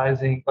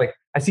surprising. Like,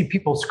 I see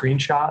people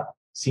screenshot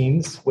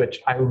scenes,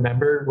 which I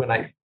remember when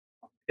I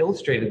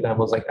illustrated them,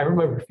 was like, I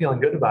remember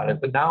feeling good about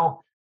it. But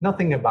now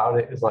nothing about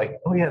it is like,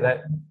 oh yeah,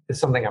 that is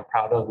something I'm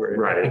proud of,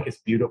 or I think it's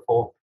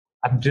beautiful.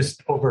 I'm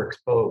just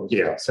overexposed.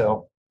 Yeah.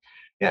 So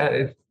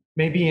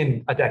maybe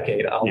in a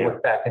decade, I'll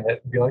look back at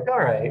it and be like, all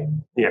right.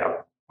 Yeah.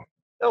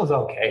 That was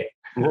okay.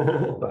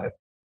 But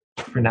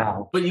for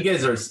now. But you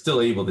guys are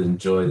still able to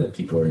enjoy that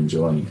people are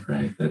enjoying it,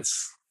 right?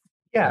 That's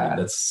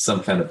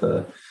some kind of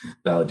a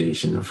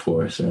validation, of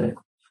course, right?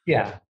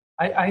 Yeah.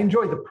 I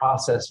enjoy the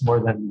process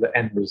more than the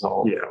end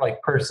result. Yeah.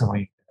 Like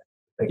personally,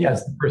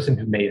 as the person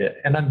who made it.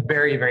 And I'm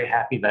very, very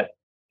happy that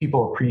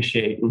people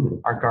appreciate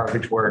our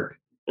garbage work.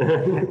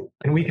 And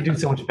we could do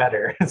so much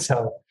better.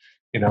 So,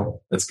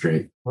 that's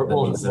great.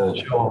 We'll show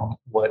them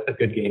what a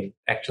good game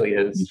actually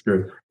is. It's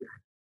true.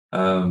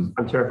 I'm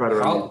terrified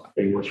of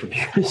English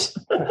reviews.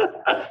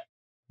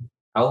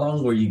 How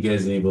long were you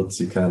guys able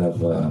to kind of,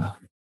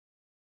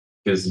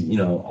 because,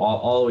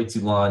 all the way to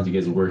launch, you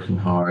guys were working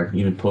hard.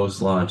 Even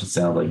post-launch, it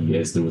sounded like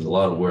there was a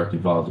lot of work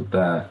involved with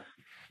that.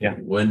 Yeah.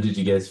 When did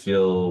you guys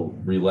feel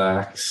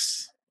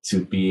relaxed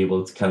to be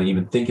able to kind of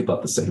even think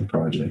about the second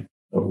project?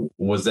 Or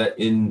was that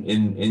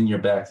in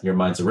your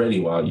minds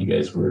already while you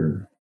guys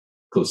were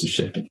close to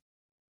shipping?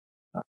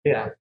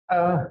 Yeah.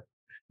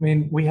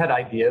 We had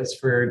ideas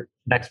for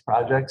next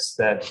projects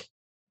that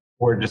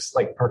were just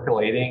like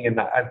percolating, and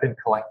I've been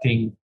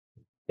collecting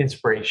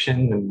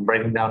inspiration and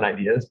writing down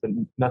ideas, but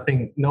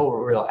no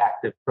real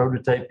active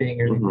prototyping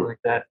or anything like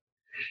that.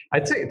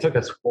 I'd say it took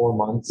us 4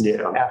 months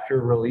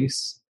after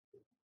release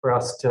for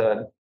us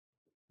to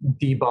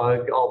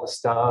debug all the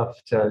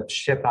stuff, to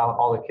ship out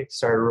all the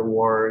Kickstarter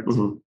rewards,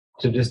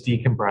 to just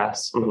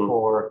decompress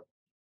before.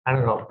 I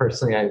don't know.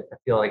 Personally, I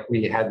feel like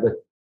we had the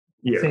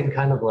same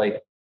kind of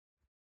like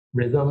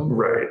rhythm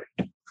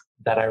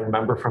that I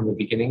remember from the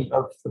beginning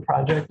of the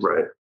project.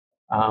 Right.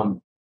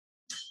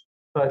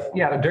 But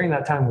yeah, during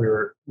that time we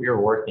were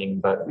working,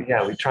 but we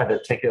tried to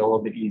take it a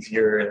little bit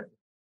easier.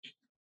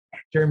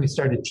 Jeremy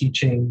started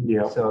teaching,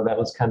 so that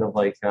was kind of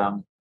like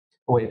a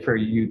way for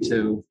you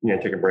to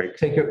take a break,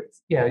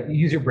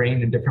 use your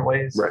brain in different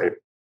ways. Right.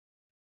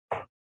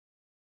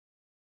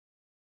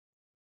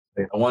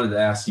 I wanted to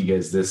ask you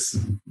guys this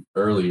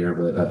earlier,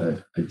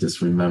 but I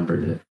just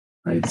remembered it.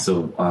 Right.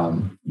 So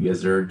you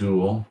guys are a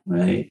duo,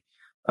 right?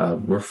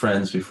 We're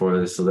friends before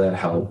this, so that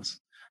helped.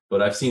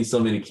 But I've seen so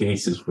many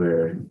cases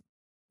where,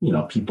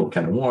 people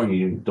kind of warn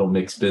you, don't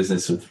mix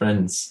business with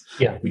friends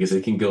because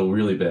it can go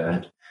really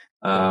bad.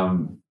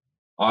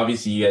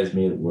 Obviously, you guys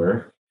made it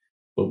work,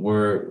 but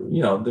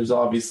there's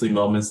obviously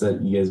moments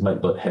that you guys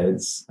might butt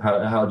heads.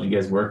 How did you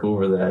guys work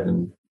over that?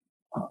 And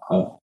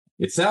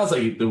it sounds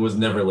like there was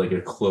never like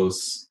a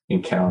close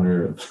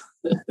encounter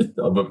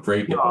of a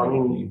breakup. I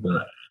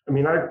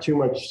have too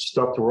much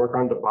stuff to work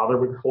on to bother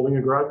with holding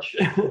a grudge.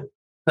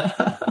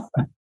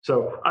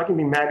 So I can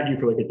be mad at you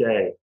for like a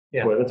day,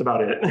 but that's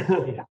about it.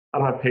 I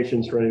don't have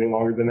patience for anything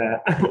longer than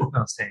that.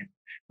 No, same.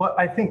 Well,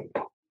 I think,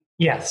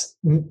 yes,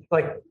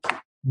 like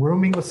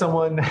rooming with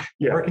someone,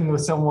 working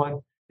with someone,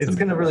 it's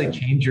going to really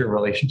change your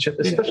relationship,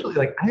 especially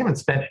like I haven't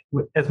spent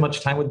as much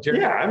time with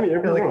Jeremy. We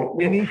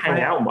don't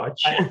hang out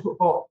much. I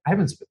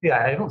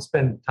don't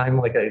spend time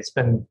like I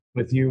spend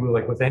with you,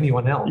 like with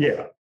anyone else.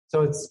 Yeah.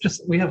 So it's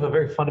just, we have a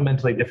very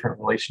fundamentally different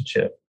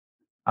relationship.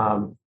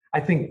 I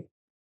think,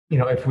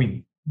 if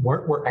we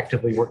weren't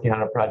actively working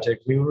on a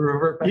project, we would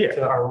revert back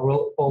to our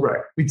role.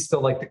 We'd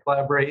still like to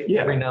collaborate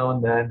every now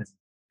and then.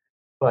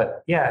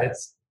 But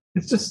it's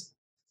just,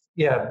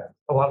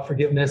 a lot of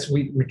forgiveness.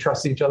 We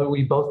trust each other.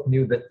 We both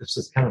knew that this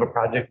was kind of a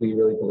project we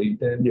really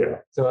believed in. Yeah.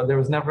 So there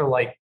was never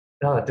like,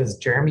 does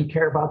Jeremy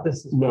care about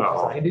this as much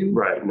as I do?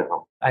 Right.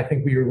 No. I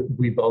think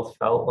we both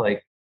felt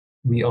like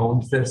we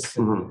owned this.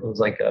 And it was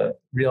like a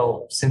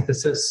real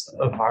synthesis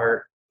of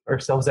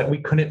ourselves that we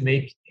couldn't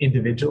make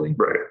individually.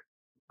 Right.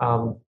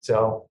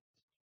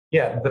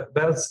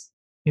 That's,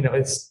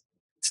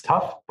 it's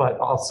tough, but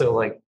also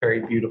like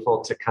very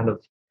beautiful to kind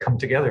of come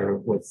together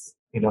with,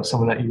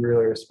 someone that you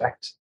really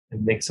respect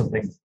and make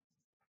something.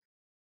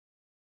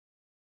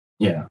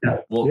 Yeah.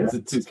 Well,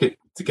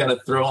 to kind of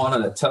throw on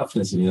that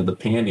toughness, the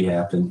Pandy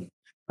happened.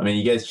 I mean,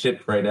 you guys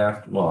shipped right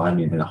after,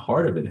 in the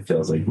heart of it, it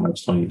feels like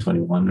March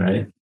 2021,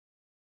 right?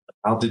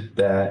 How did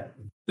that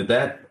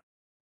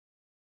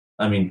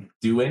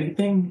do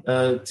anything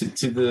to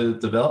the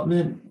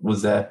development?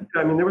 Was that?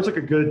 There was like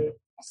a good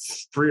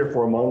 3 or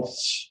 4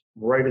 months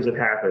right as it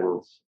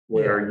happened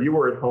where you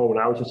were at home and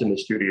I was just in the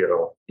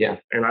studio. Yeah.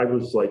 And I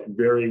was like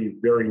very,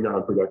 very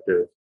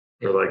non-productive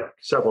for like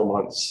several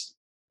months.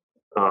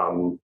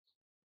 And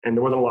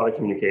there wasn't a lot of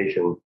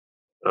communication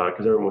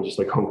because everyone was just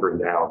like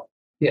hunkering down.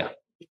 Yeah.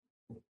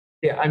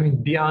 Yeah.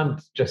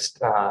 Beyond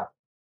just,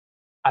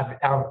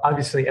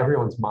 obviously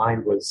everyone's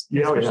mind was,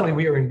 especially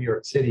we were in New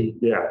York City.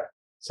 Yeah.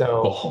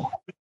 So,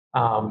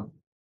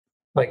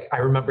 I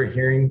remember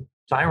hearing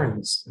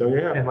sirens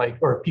and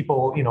or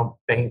people,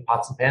 banging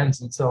pots and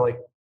pans. And so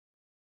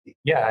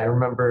I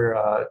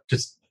remember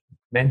just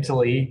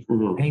mentally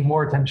paying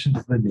more attention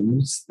to the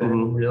news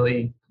than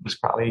really was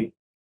probably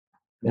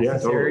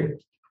necessary.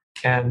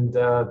 Totally.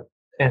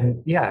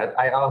 And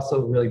I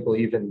also really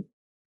believe in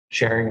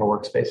sharing a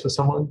workspace with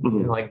someone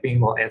and being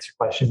able to answer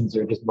questions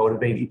or just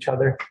motivate each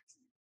other.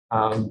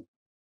 That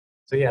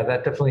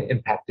definitely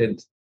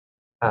impacted,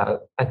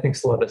 I think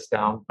slowed us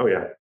down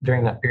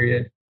during that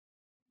period.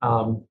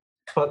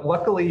 But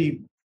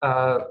luckily,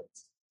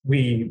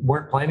 we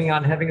weren't planning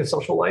on having a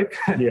social life.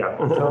 Yeah.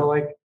 So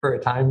like for a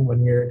time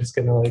when we were just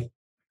going to like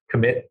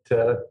commit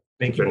to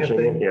making a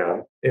thing,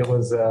 it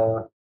was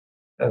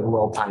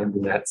well timed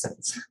in that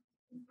sense.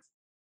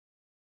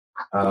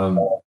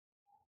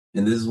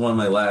 And this is one of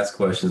my last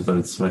questions, but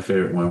it's my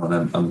favorite one when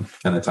I'm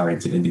kind of talking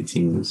to indie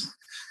teams.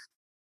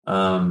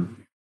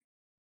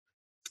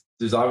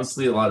 There's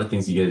obviously a lot of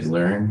things you guys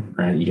learn,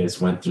 right? You guys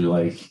went through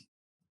like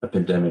a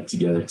pandemic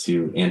together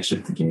too, and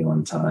shipped the game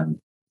on time.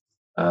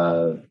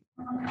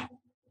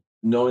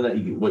 Knowing that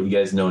what you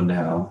guys know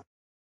now,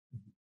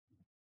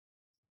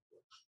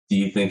 do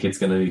you think it's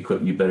going to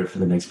equip you better for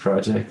the next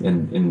project?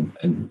 And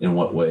in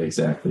what way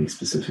exactly,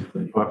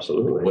 specifically?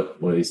 Absolutely.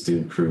 What ways to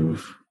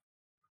improve?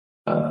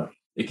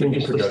 It can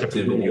be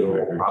productivity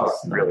or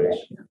just really.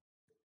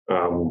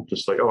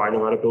 Just like, I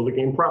know how to build a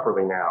game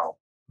properly now.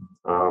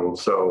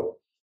 So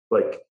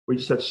like we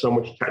just had so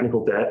much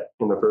technical debt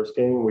in the first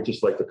game, which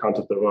is like the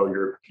concept of,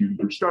 you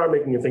start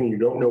making a thing and you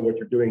don't know what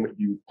you're doing, but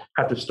you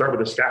have to start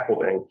with a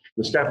scaffolding.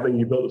 The scaffolding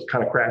you built is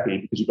kind of crappy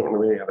because you don't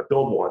really know how to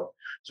build one.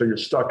 So you're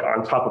stuck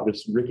on top of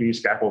this rickety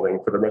scaffolding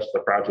for the rest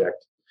of the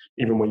project.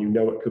 Even when you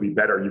know it could be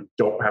better, you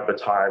don't have the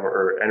time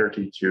or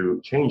energy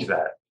to change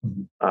that.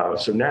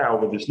 So now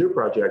with this new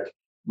project,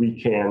 we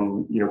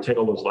can, take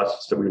all those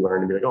lessons that we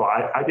learned and be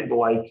like, I didn't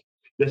like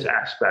this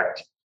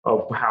aspect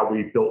of how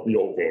we built the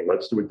old game.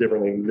 Let's do it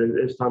differently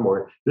this time,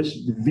 or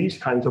these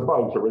kinds of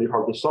bugs are really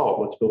hard to solve.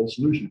 Let's build a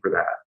solution for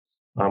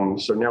that.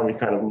 So now we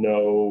kind of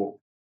know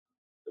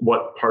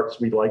what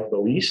parts we like the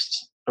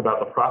least about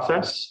the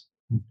process,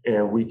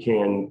 and we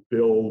can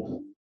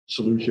build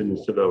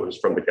solutions to those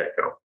from the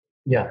get-go.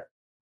 Yeah.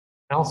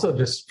 And also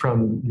just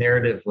from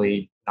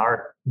narratively,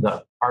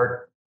 the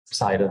art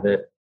side of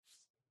it,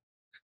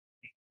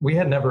 we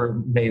had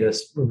never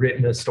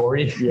written a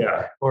story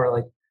or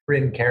like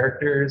written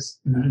characters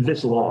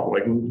this long.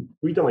 Like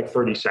we've done like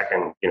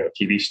 30-second,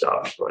 TV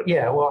stuff. But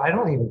yeah, well, I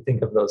don't even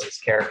think of those as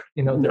characters.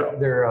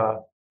 They're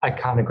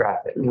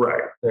iconographic.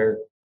 Right. They're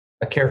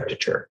a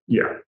caricature.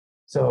 Yeah.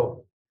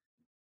 So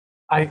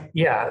I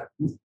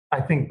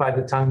think by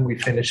the time we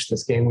finished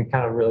this game, we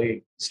kind of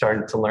really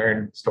started to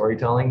learn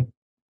storytelling.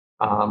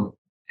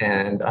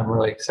 And I'm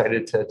really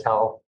excited to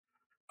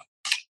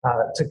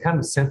kind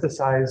of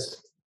synthesize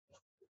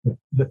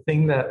the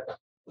thing that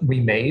we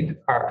made,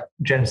 our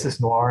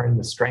Genesis Noir, and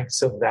the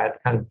strengths of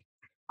that kind of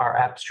our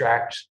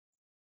abstract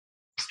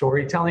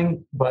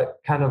storytelling, but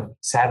kind of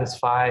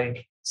satisfy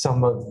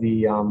some of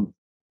the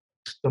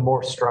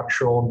more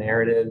structural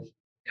narrative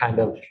kind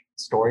of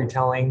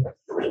storytelling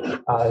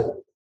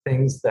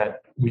things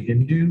that we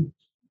didn't do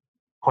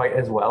quite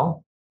as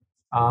well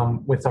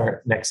with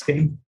our next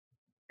game,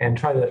 and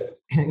try to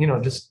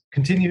just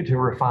continue to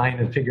refine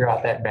and figure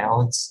out that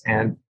balance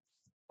and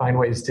find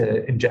ways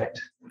to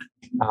inject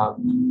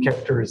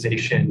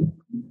characterization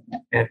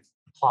and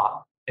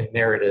plot and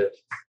narrative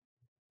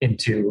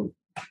into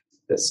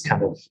this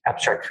kind of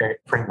abstract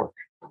framework.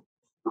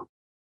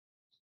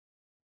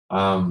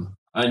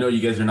 I know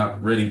you guys are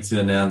not ready to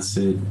announce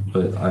it,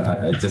 but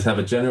I just have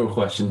a general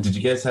question. Did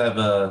you guys have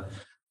an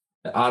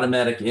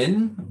automatic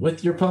in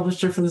with your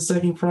publisher for the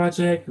second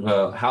project?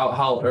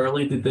 How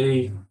early did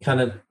they kind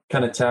of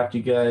tap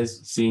you guys,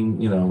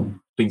 seeing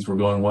things were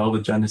going well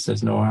with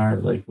Genesis Noir?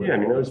 Like,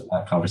 it was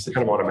that conversation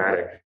kind of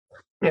automatic.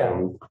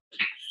 Yeah.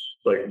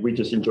 Like we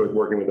just enjoyed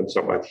working with them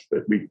so much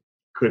that we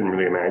couldn't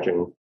really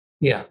imagine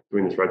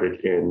doing this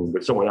project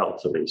with someone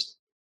else, at least.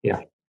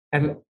 Yeah.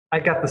 And I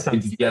got the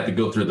sense. Did you have to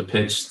go through the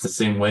pitch the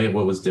same way?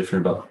 What was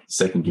different about the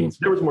second game?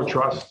 There was more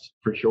trust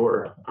for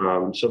sure.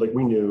 So like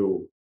we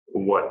knew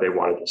what they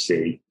wanted to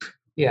see.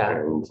 Yeah.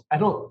 And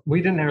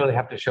we didn't really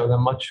have to show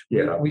them much.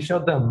 Yeah. We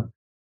showed them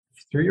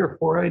 3 or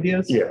 4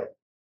 ideas. Yeah.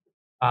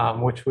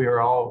 Which we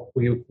were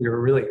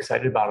really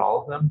excited about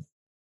all of them.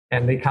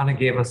 And they kind of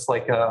gave us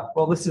like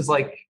this is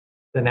like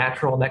the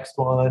natural next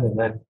one, and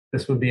then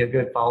this would be a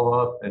good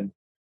follow-up. And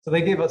so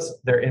they gave us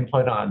their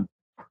input on,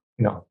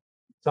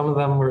 some of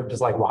them were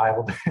just like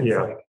wild. It's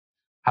like,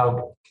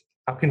 how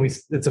can we,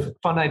 it's a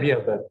fun idea,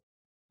 but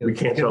we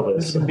can't sell this.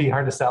 This is going to be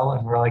hard to sell.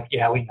 And we're like,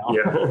 yeah, we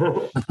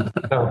know.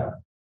 Yeah.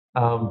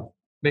 So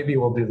maybe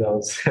we'll do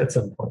those at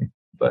some point.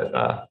 But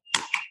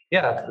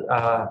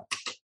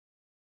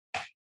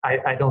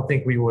I don't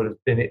think we would have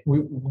been, we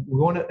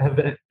wouldn't have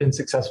been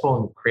successful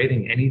in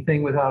creating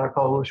anything without a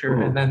publisher.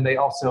 Mm-hmm. And then they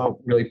also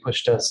really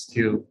pushed us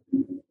to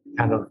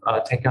kind of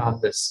take on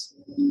this,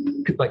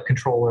 like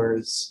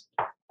controllers,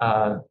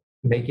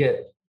 make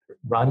it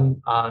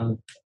run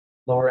on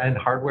lower end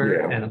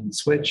hardware and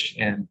Switch.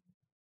 And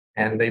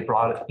they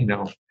brought it,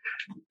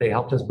 they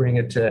helped us bring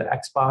it to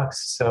Xbox.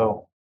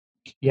 So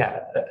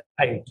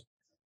I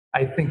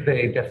think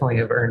they definitely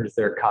have earned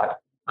their cut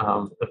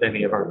of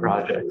any of our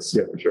projects.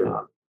 Yeah, for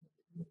sure.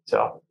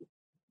 So,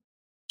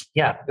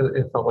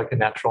 it felt like a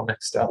natural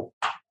next step.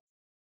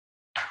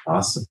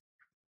 Awesome.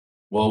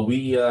 Well,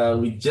 we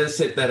just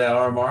hit that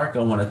hour mark. I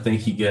want to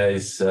thank you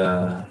guys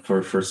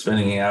for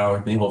spending an hour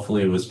with me.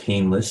 Hopefully, it was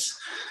painless.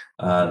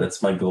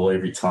 That's my goal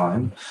every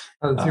time.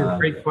 Those are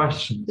great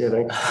questions. Yeah,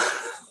 thanks.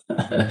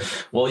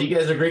 Well, you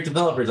guys are great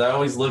developers. I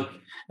always look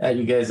at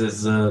you guys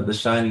as the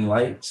shining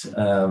light.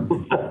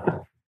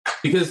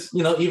 Because,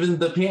 even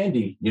the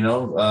Pandy,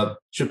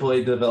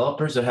 AAA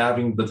developers are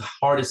having the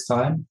hardest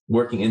time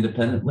working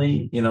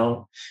independently.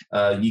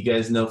 You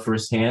guys know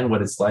firsthand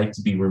what it's like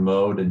to be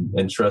remote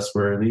and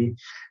trustworthy.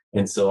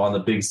 And so on the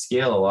big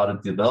scale, a lot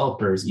of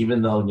developers,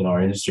 even though,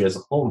 our industry as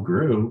a whole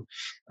grew,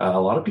 a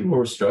lot of people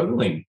were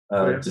struggling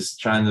just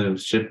trying to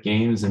ship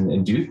games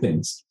and do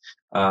things.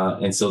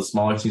 And so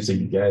smaller teams like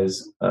you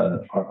guys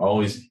are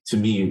always, to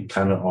me,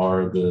 kind of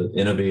are the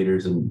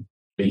innovators and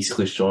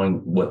basically showing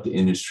what the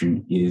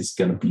industry is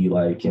going to be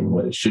like and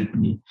what it should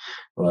be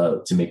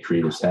to make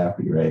creators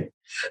happy, right?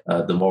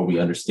 The more we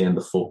understand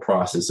the full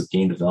process of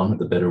game development,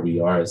 the better we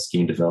are as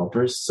game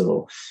developers.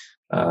 So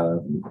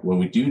when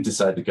we do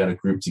decide to kind of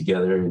group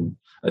together in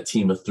a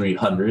team of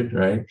 300,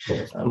 right?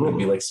 We'd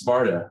be like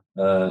Sparta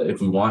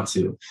if we want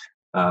to.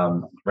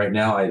 Right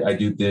now, I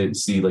do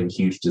see like a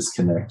huge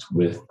disconnect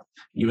with,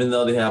 even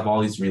though they have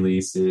all these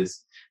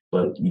releases,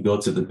 but you go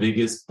to the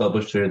biggest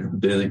publisher, the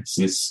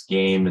biggest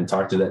game, and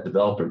talk to that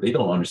developer, they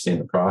don't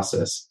understand the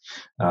process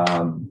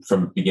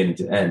from beginning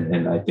to end.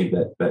 And I think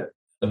that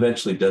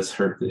eventually does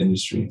hurt the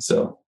industry.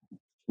 So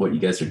what you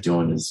guys are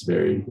doing is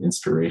very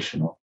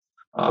inspirational.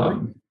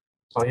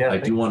 I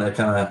do want to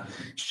kind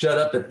of shut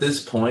up at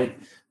this point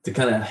to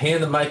kind of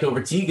hand the mic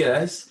over to you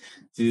guys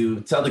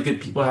to tell the good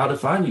people how to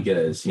find you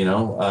guys,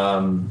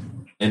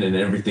 and then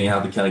everything, how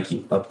to kind of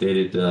keep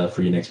updated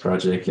for your next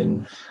project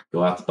and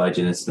go out to buy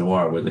Genesis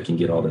Noir, where they can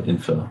get all the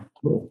info.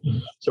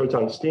 So it's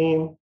on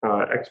Steam,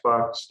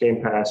 Xbox,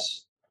 Game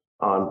Pass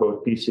on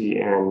both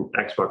PC and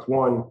Xbox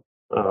One.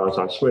 It's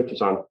on Switch,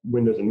 it's on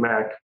Windows and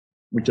Mac.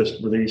 We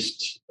just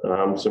released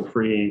some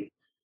free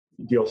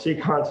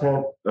DLC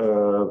content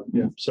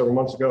several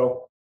months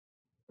ago.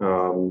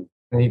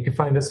 And you can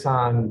find us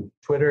on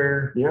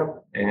Twitter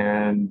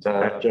and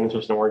at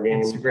Genesis Noir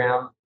Games.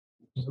 Instagram.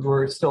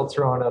 We're still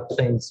throwing up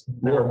things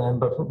now and then,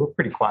 but we're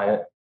pretty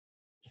quiet.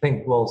 I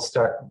think we'll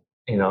start,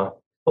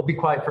 we'll be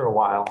quiet for a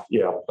while.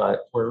 Yeah.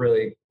 But we're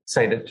really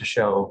excited to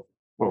show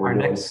our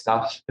next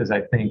stuff, because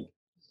I think,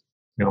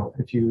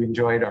 if you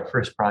enjoyed our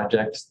first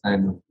project,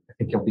 then I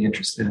think you'll be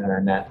interested in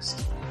our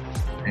next.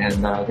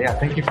 And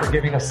thank you for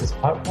giving us this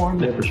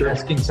platform and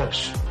asking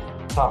such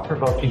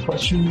thought-provoking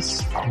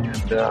questions. And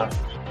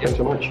thanks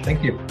so much.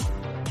 Thank you.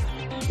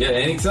 Yeah,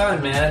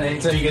 anytime, man.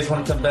 Anytime you guys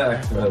want to come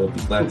back, we'll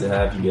be glad to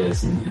have you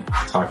guys and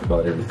talk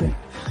about everything.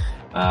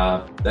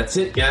 That's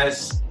it,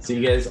 guys. See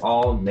you guys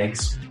all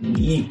next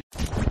week.